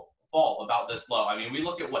fall about this low. I mean, we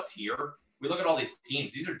look at what's here. We look at all these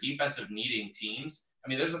teams. These are defensive needing teams. I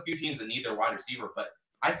mean, there's a few teams that need their wide receiver, but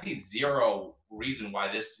I see zero reason why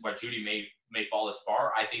Jeudy may fall this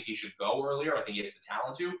far. I think he should go earlier. I think he has the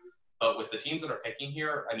talent to. But with the teams that are picking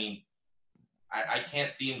here, I mean, I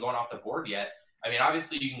can't see him going off the board yet. I mean,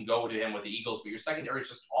 obviously you can go to him with the Eagles, but your secondary is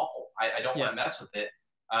just awful. I don't want to mess with it.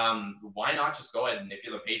 Why not just go ahead and, if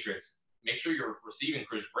you're the Patriots, make sure your receiving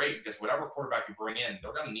crew is great because whatever quarterback you bring in,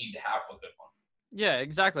 they're going to need to have a good one. Yeah,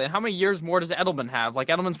 exactly. And how many years more does Edelman have? Like,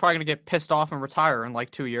 Edelman's probably going to get pissed off and retire in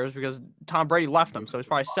like 2 years because Tom Brady left him, so he's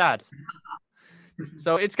probably sad.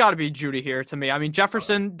 So it's got to be Jeudy here to me. I mean,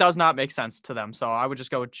 Jefferson does not make sense to them, so I would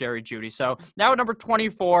just go with Jerry Jeudy. So now at number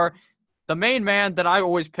 24, the main man that I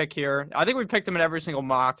always pick here. I think we picked him in every single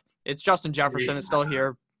mock. It's Justin Jefferson is still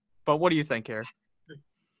here. But what do you think here?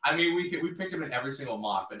 I mean, we picked him in every single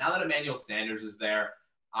mock, but now that Emmanuel Sanders is there,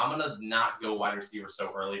 I'm gonna not go wide receiver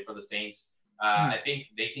so early for the Saints. I think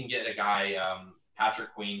they can get a guy,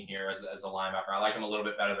 Patrick Queen here as a linebacker. I like him a little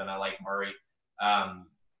bit better than I like Murray.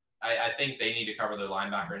 I think they need to cover their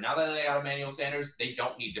linebacker. Now that they got Emmanuel Sanders, they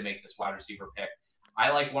don't need to make this wide receiver pick.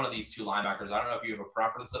 I like one of these two linebackers. I don't know if you have a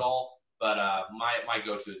preference at all, but my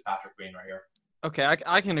go-to is Patrick Queen right here. Okay,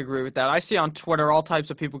 I can agree with that. I see on Twitter all types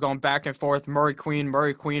of people going back and forth, Murray Queen,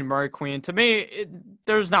 Murray Queen, Murray Queen. To me,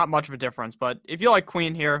 there's not much of a difference, but if you like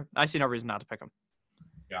Queen here, I see no reason not to pick him.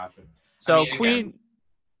 Gotcha. So Queen,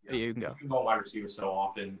 again, you can go. You can go wide receiver so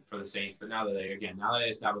often for the Saints, but now that they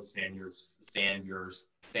established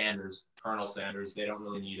Colonel Sanders, they don't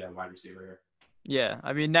really need a wide receiver here. Yeah,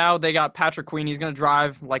 I mean, now they got Patrick Queen. He's going to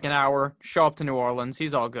drive like an hour, show up to New Orleans.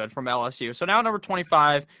 He's all good from LSU. So now number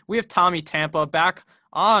 25, we have Tommy Tampa back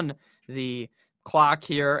on the clock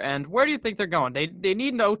here. And where do you think they're going? They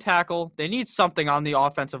need no tackle. They need something on the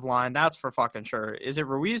offensive line. That's for fucking sure. Is it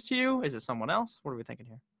Ruiz to you? Is it someone else? What are we thinking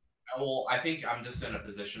here? Well, I think I'm just in a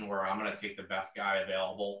position where I'm going to take the best guy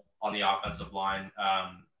available on the offensive line.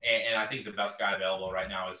 And I think the best guy available right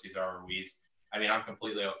now is Cesar Ruiz. I mean, I'm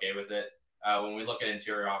completely okay with it. When we look at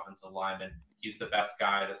interior offensive linemen, he's the best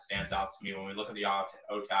guy that stands out to me. When we look at the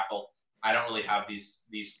O tackle, I don't really have these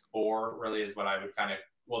four really is what I would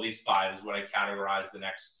these five is what I categorize the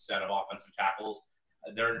next set of offensive tackles.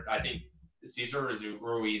 I think Cesar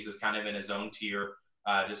Ruiz is kind of in his own tier,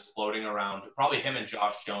 just floating around. Probably him and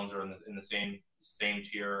Josh Jones are in the same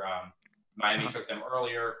tier. Miami took them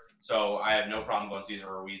earlier, so I have no problem going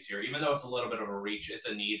Cesar Ruiz here. Even though it's a little bit of a reach, it's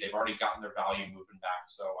a need. They've already gotten their value moving back,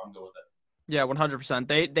 so I'm good with it. Yeah,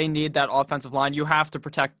 100%. They need that offensive line. You have to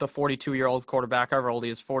protect the 42-year-old quarterback, however old he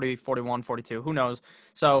is, 40, 41, 42, who knows.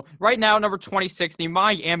 So right now, number 26, the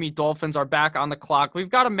Miami Dolphins are back on the clock. We've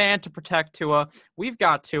got a man to protect Tua. We've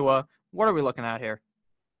got Tua. What are we looking at here?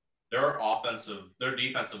 Their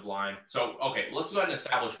defensive line. So, okay, let's go ahead and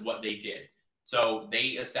establish what they did. So they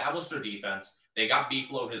established their defense. They got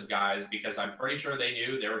B-Flow his guys because I'm pretty sure they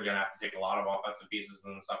knew they were going to have to take a lot of offensive pieces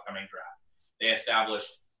in this upcoming draft. They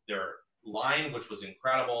established their line, which was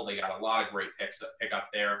incredible. They got a lot of great pick up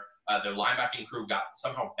there. Their linebacking crew got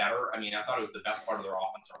somehow better. I mean, I thought it was the best part of their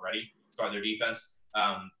offense already. Start their defense.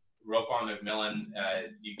 Roquan McMillan.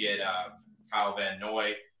 You get Kyle Van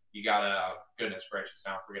Noy. You got goodness gracious,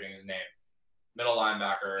 now I'm forgetting his name. Middle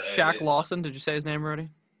linebacker. Shaq Lawson. Did you say his name already?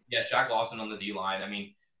 Yeah, Shaq Lawson on the D line. I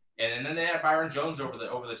mean, and then they had Byron Jones over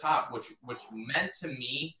the top, which meant to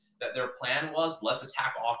me that their plan was let's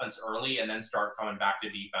attack offense early and then start coming back to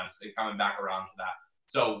defense and coming back around to that.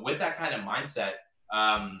 So with that kind of mindset,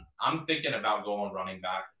 I'm thinking about going running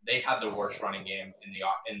back. They had the worst running game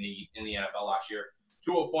in the NFL last year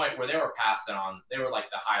to a point where they were passing on. They were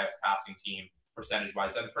like the highest passing team percentage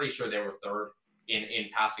wise. I'm pretty sure they were third in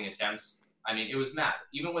passing attempts. I mean, it was mad.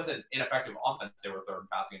 Even with an ineffective offense, they were third in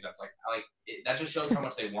passing attempts. That just shows how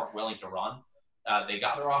much they weren't willing to run. They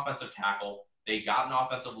got their offensive tackle. They got an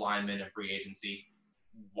offensive lineman in free agency.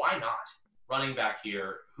 Why not? Running back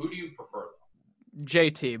here, who do you prefer?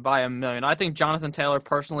 JT by a million. I think Jonathan Taylor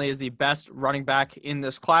personally is the best running back in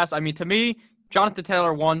this class. I mean, to me, Jonathan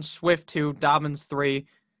Taylor 1, Swift 2, Dobbins 3.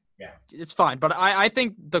 Yeah, it's fine. But I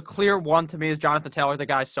think the clear one to me is Jonathan Taylor. The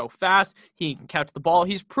guy's so fast. He can catch the ball.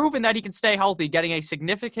 He's proven that he can stay healthy, getting a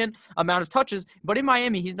significant amount of touches. But in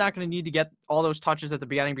Miami, he's not going to need to get all those touches at the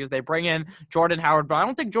beginning because they bring in Jordan Howard. But I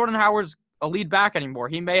don't think Jordan Howard's a lead back anymore.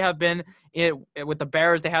 He may have been with the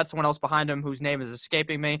Bears. They had someone else behind him whose name is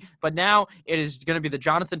escaping me. But now it is going to be the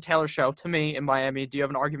Jonathan Taylor show to me in Miami. Do you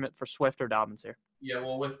have an argument for Swift or Dobbins here? Yeah,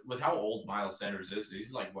 well, with how old Miles Sanders is,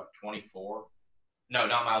 he's like, what, 24? No,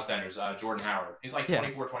 not Miles Sanders, Jordan Howard. He's like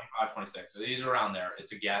 24, 25, 26. So he's around there.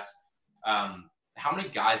 It's a guess. How many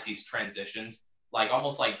guys he's transitioned, like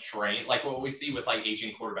almost like train, like what we see with like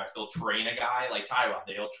Asian quarterbacks. They'll train a guy like Tyrod.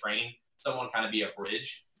 They'll train someone kind of be a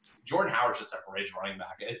bridge. Jordan Howard's just a bridge running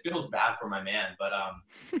back. It feels bad for my man, but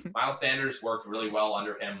Miles Sanders worked really well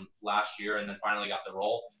under him last year and then finally got the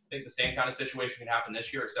role. I think the same kind of situation can happen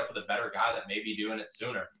this year, except for the better guy that may be doing it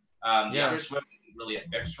sooner. DeAndre Swift isn't really a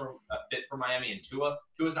fit for Miami, and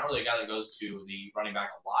Tua's not really a guy that goes to the running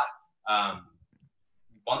back a lot.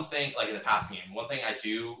 One thing, like in the passing game, one thing I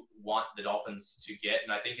do want the Dolphins to get,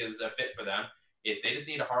 and I think is a fit for them, is they just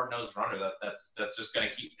need a hard-nosed runner that's just going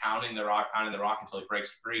to keep pounding the rock until he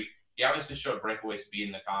breaks free. He obviously showed breakaway speed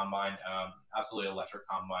in the combine, absolutely electric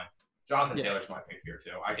combine. Jonathan Taylor's my pick here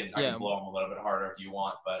too. I can blow him a little bit harder if you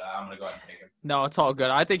want, but I'm gonna go ahead and take him. No, it's all good.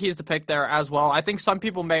 I think he's the pick there as well. I think some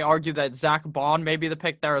people may argue that Zach Bond may be the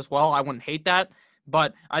pick there as well. I wouldn't hate that,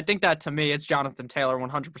 but I think that to me it's Jonathan Taylor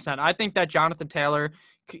 100%. I think that Jonathan Taylor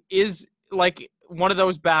is like one of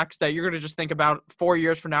those backs that you're gonna just think about 4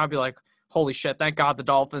 years from now and be like, holy shit, thank God the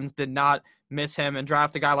Dolphins did not miss him and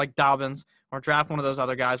draft a guy like Dobbins or draft one of those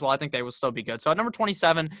other guys. Well, I think they would still be good. So at number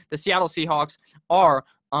 27, the Seattle Seahawks are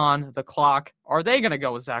on the clock. Are they going to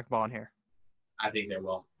go with Zach Bond here? I think they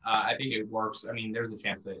will. I think it works. I mean, there's a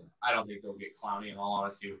chance that I don't think they'll get Clowney, in all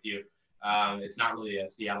honesty with you. It's not really a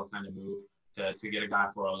Seattle kind of move to get a guy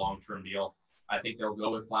for a long-term deal. I think they'll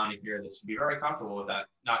go with Clowney here. They should be very comfortable with that.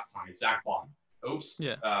 Not Clowney, Zach Bond. Oops.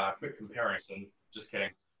 Yeah. Quick comparison. Just kidding.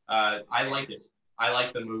 I like it. I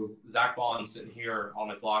like the move. Zach Bond sitting here on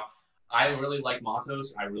the clock. I really like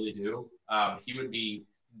Matos. I really do. He would be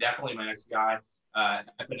definitely my next guy.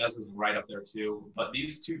 Epinez is right up there too. But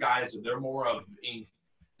these two guys, they're more of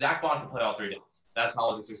Zach Bond can play all 3 downs. That's how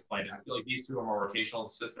I'll just explain it. I feel like these two are more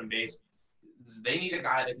rotational system based. They need a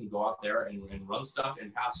guy that can go out there and run stuff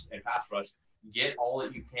and pass rush. Get all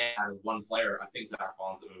that you can out of one player. I think Zach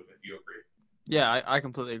Bond's the move, if you agree. Yeah, I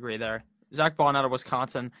completely agree there. Zach Bond out of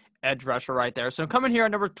Wisconsin, edge rusher right there. So coming here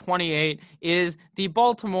at number 28 is the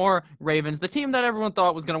Baltimore Ravens, the team that everyone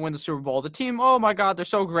thought was going to win the Super Bowl. The team, oh my God, they're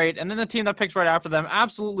so great. And then the team that picks right after them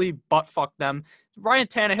absolutely butt-fucked them. Ryan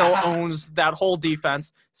Tannehill owns that whole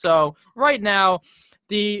defense. So right now,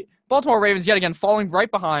 the Baltimore Ravens, yet again, falling right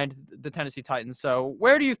behind the Tennessee Titans. So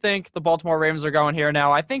where do you think the Baltimore Ravens are going here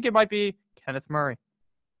now? I think it might be Kenneth Murray.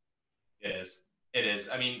 It is.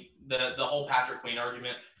 I mean, the whole Patrick Queen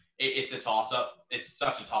argument, it's a toss-up. It's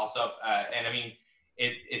such a toss-up. And, I mean,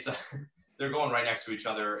 they're going right next to each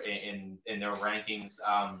other in their rankings.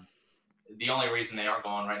 The only reason they aren't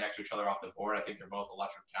going right next to each other off the board, I think they're both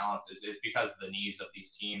electric talents, is because of the needs of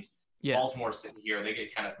these teams. Yeah. Baltimore's sitting here. They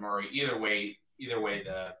get Kenneth Murray. Either way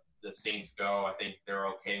the Saints go, I think they're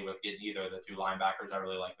okay with getting either of the two linebackers. I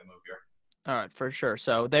really like the move here. All right, for sure.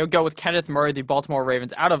 So they would go with Kenneth Murray, the Baltimore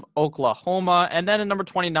Ravens, out of Oklahoma. And then at number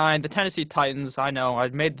 29, the Tennessee Titans. I know, I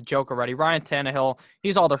made the joke already. Ryan Tannehill,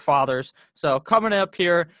 he's all their fathers. So coming up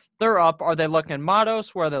here, they're up. Are they looking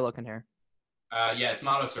Matos? Where are they looking here? Yeah, it's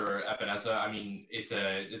Matos or Epineza. I mean, it's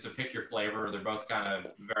a pick your flavor. They're both kind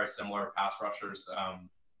of very similar pass rushers.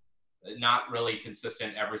 Not really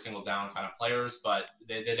consistent every single down kind of players, but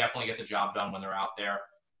they definitely get the job done when they're out there.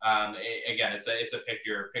 Again, it's a pick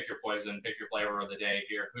your poison, pick your flavor of the day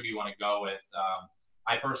here. Who do you want to go with?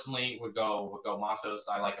 I personally would go Matos.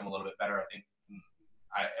 I like him a little bit better. I think.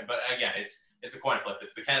 But again, it's a coin flip.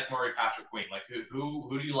 It's the Kenneth Murray, Patrick Queen. Like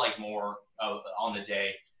who do you like more on the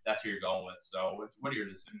day? That's who you're going with. So what are your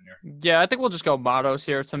decisions here? Yeah, I think we'll just go Matos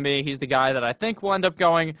here. To me, he's the guy that I think will end up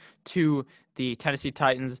going to the Tennessee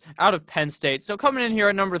Titans out of Penn State. So coming in here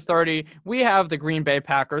at number 30, we have the Green Bay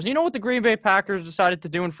Packers. You know what the Green Bay Packers decided to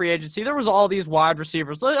do in free agency? There was all these wide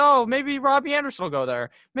receivers. Like, oh, maybe Robbie Anderson will go there.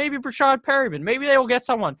 Maybe Brashad Perryman. Maybe they will get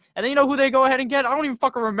someone. And then you know who they go ahead and get? I don't even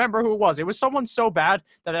fucking remember who it was. It was someone so bad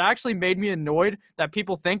that it actually made me annoyed that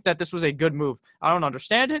people think that this was a good move. I don't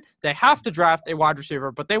understand it. They have to draft a wide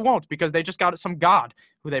receiver, but they won't because they just got some god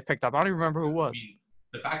who they picked up. I don't even remember who it was.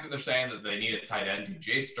 The fact that they're saying that they need a tight end, dude,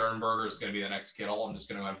 Jay Sternberger is going to be the next Kittle. I'm just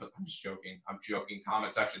joking. I'm joking.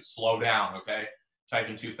 Comment section, slow down, okay?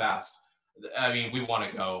 Typing too fast. I mean, we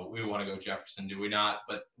want to go Jefferson, do we not?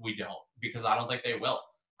 But we don't because I don't think they will.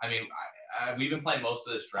 I mean, we've been playing most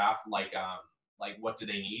of this draft like what do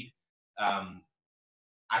they need?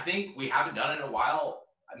 I think we haven't done it in a while.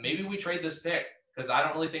 Maybe we trade this pick because I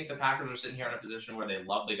don't really think the Packers are sitting here in a position where they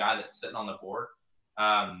love the guy that's sitting on the board.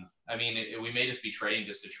 I mean, we may just be trading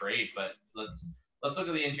just to trade, but let's look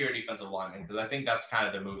at the interior defensive lineman because I think that's kind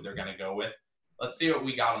of the move they're going to go with. Let's see what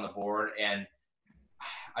we got on the board. And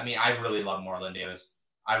I mean, I really love Marlon Davis.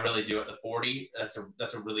 I really do at the 40. That's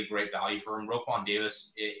a really great value for him. Roquan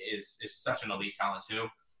Davis is such an elite talent too.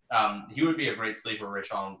 He would be a great sleeper,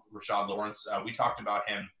 Rashad Lawrence. We talked about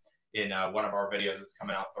him in one of our videos that's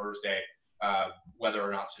coming out Thursday. Whether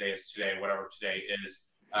or not today is today, whatever today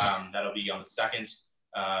is, that'll be on the 2nd.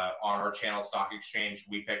 On our channel, Stock Exchange,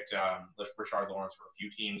 we picked Rashard Lawrence for a few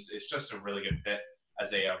teams. It's just a really good fit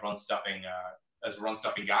as a run stuffing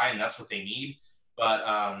guy, and that's what they need.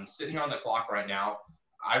 But sitting here on the clock right now,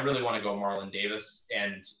 I really want to go Marlon Davis,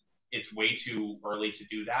 and it's way too early to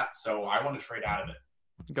do that. So I want to trade out of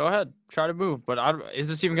it. Go ahead, try to move. But is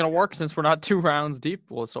this even going to work since we're not 2 rounds deep?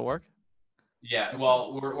 Will it still work? Yeah,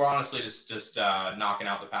 well, we're honestly just knocking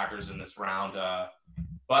out the Packers in this round.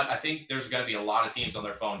 But I think there's going to be a lot of teams on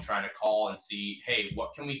their phone trying to call and see, hey,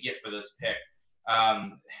 what can we get for this pick?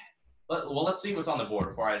 let's see what's on the board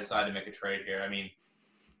before I decide to make a trade here. I mean,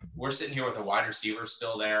 we're sitting here with a wide receiver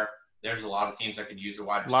still there. There's a lot of teams that could use a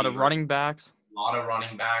wide receiver. A lot of running backs. A lot of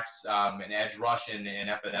running backs, an edge rush in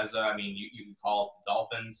Epineza. I mean, you can call it the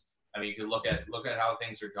Dolphins. I mean, you can look at how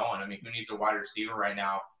things are going. I mean, who needs a wide receiver right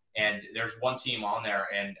now? And there's one team on there,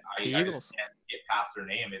 and I just can't get past their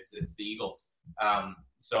name. It's the Eagles.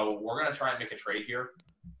 So we're gonna try and make a trade here.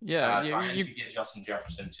 Yeah, trying to get Justin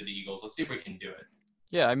Jefferson to the Eagles. Let's see if we can do it.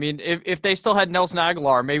 Yeah, I mean, if they still had Nelson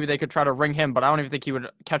Aguilar, maybe they could try to ring him, but I don't even think he would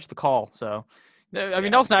catch the call. So, I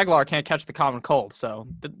mean, Nelson Aguilar can't catch the common cold, so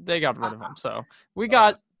they got rid of him. So we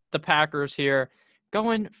got the Packers here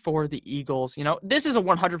going for the Eagles. You know, this is a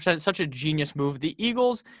 100% such a genius move. The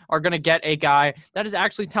Eagles are going to get a guy that is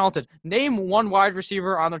actually talented. Name one wide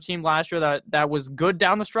receiver on their team last year that was good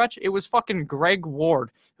down the stretch. It was fucking Greg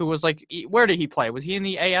Ward, who was like, where did he play? Was he in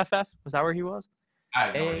the AFF? Was that where he was? I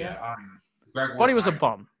have no idea. Greg but he was a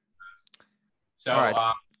bum. So,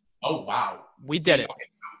 right. Oh, wow. We did it. Okay.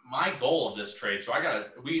 My goal of this trade, so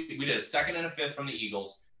we did a second and a fifth from the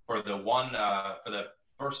Eagles for the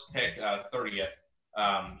first pick, 30th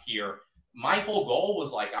here. My whole goal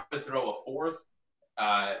was like I would throw a fourth.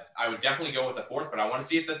 I would definitely go with a fourth, but I want to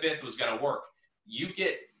see if the fifth was going to work. You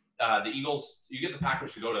get the Eagles, you get the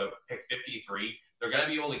Packers to go to pick 53. They're going to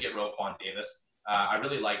be able to get Roquan Davis. I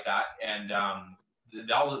really like that, and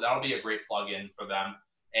that'll be a great plug-in for them.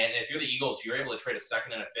 And if you're the Eagles, you're able to trade a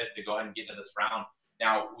second and a fifth to go ahead and get into this round.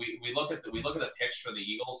 Now we look at the picks for the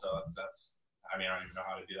Eagles. So that's I mean I don't even know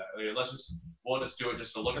how to do that. We'll just do it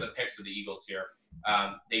just to look at the picks of the Eagles here.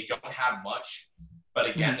 They don't have much, but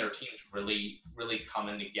again their team's really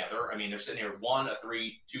coming together. I mean they're sitting here 1, a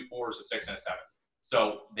 3, 2 4s, a 6, and a 7.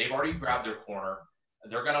 So they've already grabbed their corner.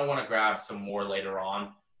 They're gonna want to grab some more later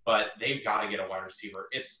on, but they've got to get a wide receiver.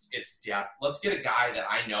 It's depth. Let's get a guy that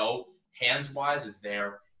I know hands wise is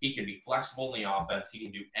there. He can be flexible in the offense. He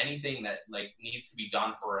can do anything that like needs to be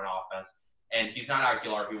done for an offense. And he's not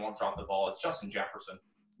Aguilar. He won't drop the ball. It's Justin Jefferson.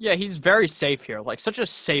 Yeah, he's very safe here. Like such a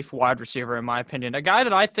safe wide receiver in my opinion. A guy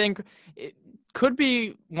that I think could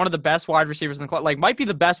be one of the best wide receivers in the club. Like might be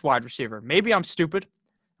the best wide receiver. Maybe I'm stupid.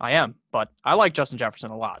 I am, but I like Justin Jefferson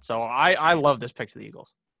a lot. So I love this pick to the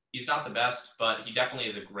Eagles. He's not the best, but he definitely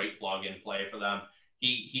is a great plug-in play for them.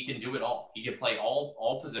 He can do it all. He can play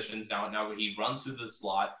all positions. Now he runs through the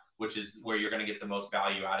slot, which is where you're going to get the most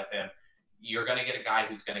value out of him. You're going to get a guy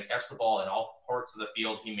who's going to catch the ball in all parts of the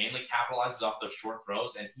field. He mainly capitalizes off those short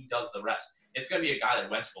throws, and he does the rest. It's going to be a guy that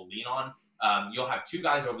Wentz will lean on. You'll have two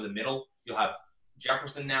guys over the middle. You'll have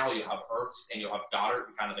Jefferson now. You'll have Ertz, and you'll have Goddard,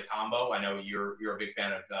 kind of the combo. I know you're a big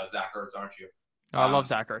fan of Zach Ertz, aren't you? I love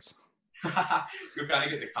Zach Ertz. You're kind of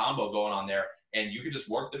get the combo going on there. And you can just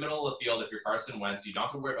work the middle of the field if you're Carson Wentz. You don't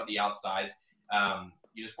have to worry about the outsides.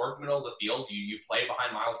 You just work the middle of the field. You play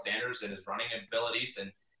behind Miles Sanders and his running abilities,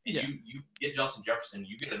 and you get Justin Jefferson.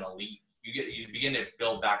 You get an elite. You begin to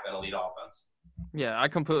build back that elite offense. Yeah, I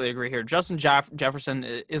completely agree here. Justin Jefferson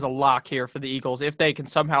is a lock here for the Eagles. If they can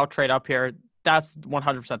somehow trade up here, that's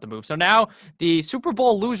 100% the move. So now the Super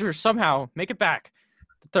Bowl losers somehow make it back.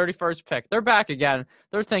 The 31st pick. They're back again.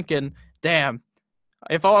 They're thinking, damn,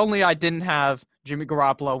 if only I didn't have Jimmy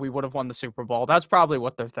Garoppolo, we would have won the Super Bowl. That's probably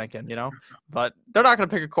what they're thinking, you know? But they're not going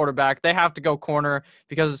to pick a quarterback. They have to go corner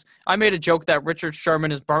because I made a joke that Richard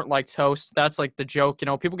Sherman is burnt like toast. That's like the joke, you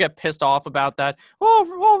know? People get pissed off about that.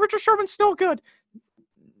 Oh, Richard Sherman's still good.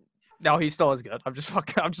 No, he still is good. I'm just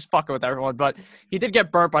fucking with everyone. But he did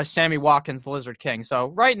get burnt by Sammy Watkins, the Lizard King. So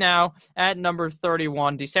right now, at number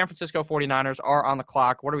 31, the San Francisco 49ers are on the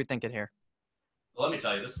clock. What are we thinking here? Well, let me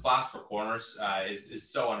tell you, this class for corners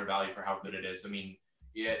is so undervalued for how good it is. I mean,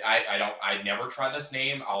 yeah, I never try this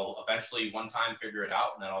name. I'll eventually one time figure it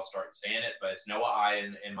out, and then I'll start saying it. But it's Noah I,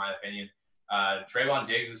 in my opinion. Trayvon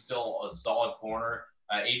Diggs is still a solid corner.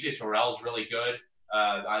 AJ Terrell's really good.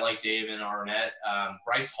 I like Dave and Arnett.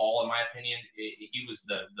 Bryce Hall, in my opinion, he was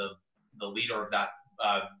the leader of that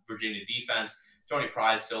Virginia defense. Tony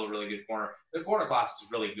Pry's still a really good corner. The corner class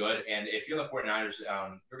is really good, and if you're the 49ers,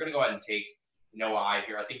 you're going to go ahead and take Noah I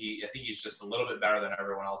here. I think he's just a little bit better than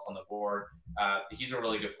everyone else on the board. He's a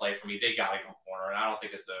really good play for me. They got to go corner, and I don't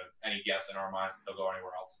think it's any guess in our minds that they'll go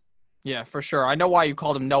anywhere else. Yeah, for sure. I know why you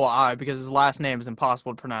called him Noah I, because his last name is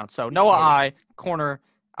impossible to pronounce. So Noah I, corner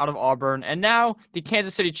out of Auburn. And now the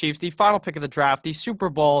Kansas City Chiefs, the final pick of the draft, the Super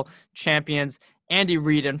Bowl champions, Andy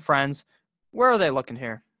Reid and friends. Where are they looking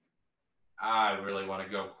here? I really want to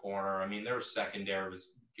go corner. I mean, their secondary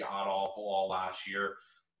was god-awful all last year.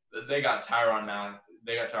 They got Tyrann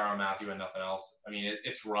Mathieu and nothing else. I mean,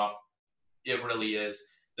 it's rough. It really is.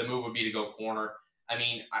 The move would be to go corner. I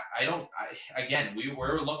mean, again, we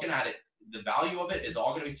were looking at it the value of it is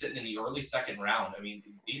all going to be sitting in the early second round. I mean,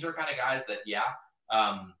 these are kind of guys that,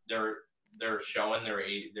 they're showing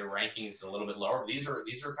their rankings a little bit lower. These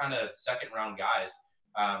are kind of second round guys.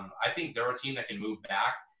 I think they're a team that can move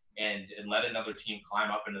back and let another team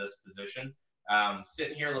climb up into this position.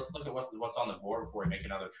 Sitting here, let's look at what's on the board before we make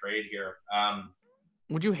another trade here.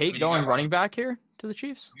 Would you hate going running back here to the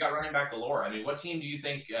Chiefs? You got running back galore. I mean, what team do you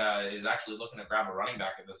think is actually looking to grab a running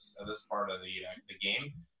back at this part of the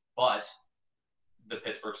game? But the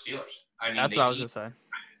Pittsburgh Steelers. I mean, that's what I was going to say.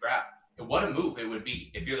 Grab. What a move it would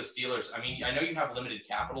be if you're the Steelers. I mean, I know you have limited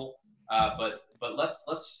capital, but let's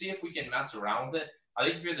see if we can mess around with it. I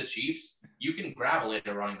think if you're the Chiefs, you can grab a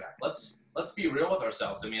later running back. Let's be real with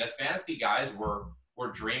ourselves. I mean, as fantasy guys,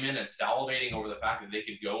 we're dreaming and salivating over the fact that they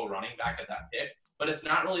could go a running back at that pick, but it's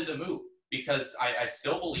not really the move because I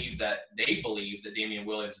still believe that they believe that Damian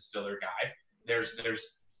Williams is still their guy. There's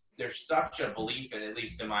such a belief, and at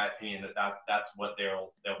least in my opinion, that's what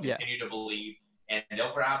they'll continue to believe, and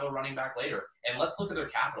they'll grab a running back later. And let's look at their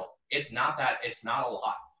capital. It's not a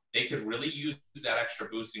lot. They could really use that extra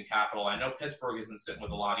boost in capital. I know Pittsburgh isn't sitting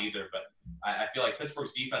with a lot either, but I feel like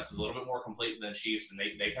Pittsburgh's defense is a little bit more complete than Chiefs, and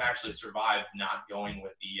they can actually survive not going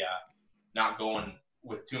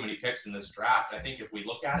with too many picks in this draft. I think if we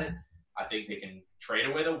look at it, I think they can trade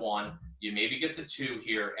away the 1. You maybe get the 2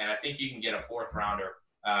 here, and I think you can get a 4th rounder.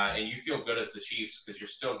 And you feel good as the Chiefs because you're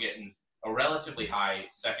still getting a relatively high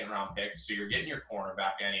second-round pick, so you're getting your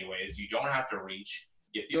cornerback anyways. You don't have to reach.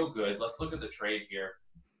 You feel good. Let's look at the trade here.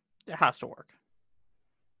 It has to work.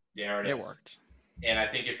 There it is. It worked. And I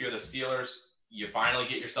think if you're the Steelers, you finally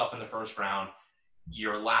get yourself in the first round.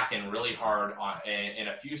 You're lacking really hard in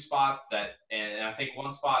a few spots and I think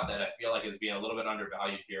one spot that I feel like is being a little bit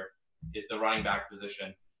undervalued here is the running back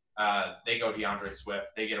position. They go DeAndre Swift.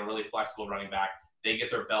 They get a really flexible running back. They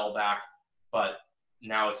get their Bell back, but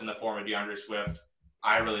now it's in the form of DeAndre Swift.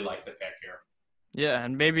 I really like the pick here. Yeah,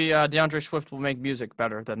 and maybe DeAndre Swift will make music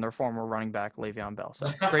better than their former running back, Le'Veon Bell.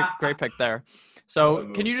 So great pick there.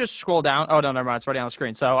 So can you just scroll down? Oh, no, never mind. It's already on the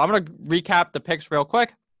screen. So I'm going to recap the picks real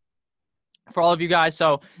quick for all of you guys.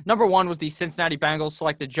 So number 1 was the Cincinnati Bengals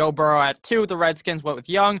selected Joe Burrow at 2. The Redskins went with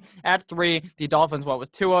Young. At 3, the Dolphins went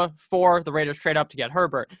with Tua. 4, the Raiders trade up to get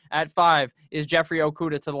Herbert. At 5 is Jeffrey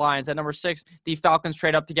Okudah to the Lions. At number 6, the Falcons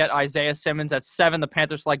trade up to get Isaiah Simmons. At 7, the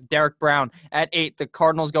Panthers select Derek Brown. At 8, the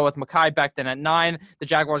Cardinals go with Mekhi Becton. At 9, the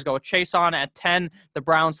Jaguars go with Chason. At 10, the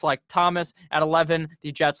Browns select Thomas. At 11,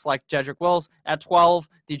 the Jets select Jedrick Wills. At 12,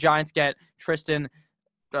 the Giants get Tristan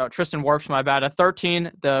Wirfs, my bad. At 13,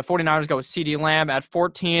 the 49ers go with CeeDee Lamb. At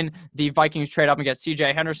 14, the Vikings trade up and get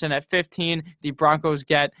CJ Henderson. At 15, the Broncos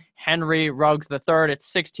get Henry Ruggs III. At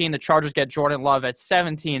 16, the Chargers get Jordan Love. At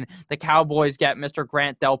 17, the Cowboys get Mr.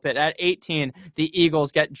 Grant Delpit. At 18, the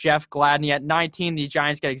Eagles get Jeff Gladney. At 19, the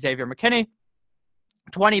Giants get Xavier McKinney.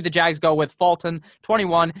 20, the Jags go with Fulton.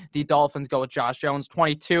 21, the Dolphins go with Josh Jones.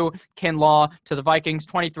 22, Kinlaw to the Vikings.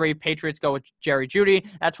 23, Patriots go with Jerry Jeudy.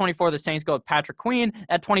 At 24, the Saints go with Patrick Queen.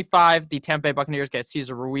 At 25, the Tampa Bay Buccaneers get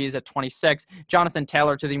Cesar Ruiz. At 26, Jonathan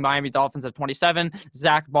Taylor to the Miami Dolphins. At 27,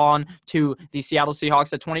 Zach Bond to the Seattle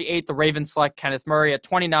Seahawks. At 28, the Ravens select Kenneth Murray. At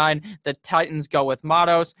 29, the Titans go with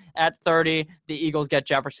Matos. At 30, the Eagles get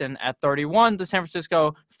Jefferson. At 31, the San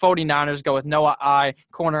Francisco 49ers go with Noah I,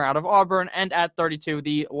 corner out of Auburn. And at 32,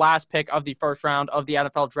 the last pick of the first round of the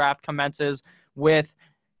NFL draft commences with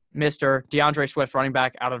Mr. DeAndre Swift, running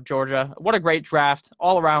back out of Georgia. What a great draft.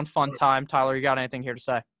 All around fun time. Tyler, you got anything here to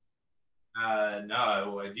say?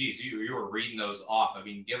 No, geez, you were reading those off. I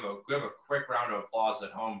mean, give a quick round of applause at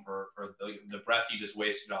home for the breath you just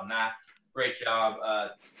wasted on that. Great job.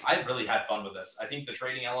 I really had fun with this. I think the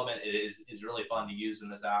trading element is really fun to use in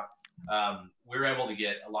this app. We were able to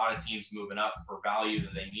get a lot of teams moving up for value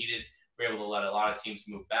that they needed. We were able to let a lot of teams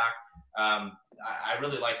move back. I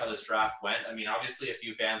really like how this draft went. I mean, obviously, a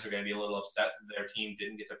few fans are going to be a little upset that their team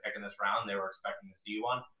didn't get to pick in this round. They were expecting to see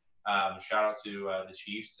one. Shout out to the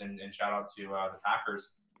Chiefs and shout out to the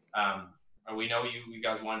Packers. We know you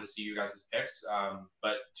guys wanted to see you guys' picks,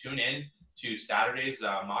 but tune in to Saturday's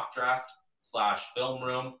mock draft / film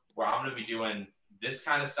room, where I'm going to be doing this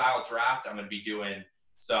kind of style draft. I'm going to be doing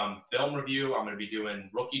some film review. I'm going to be doing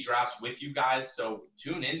rookie drafts with you guys. So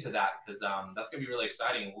tune into that because that's going to be really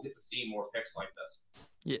exciting. We'll get to see more picks like this.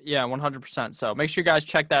 Yeah, 100%. So make sure you guys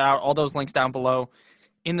check that out. All those links down below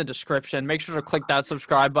in the description. Make sure to click that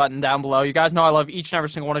subscribe button down below. You guys know I love each and every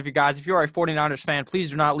single one of you guys. If you're a 49ers fan,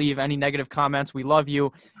 please do not leave any negative comments. We love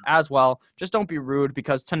you as well. Just don't be rude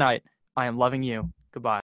because tonight I am loving you. Goodbye.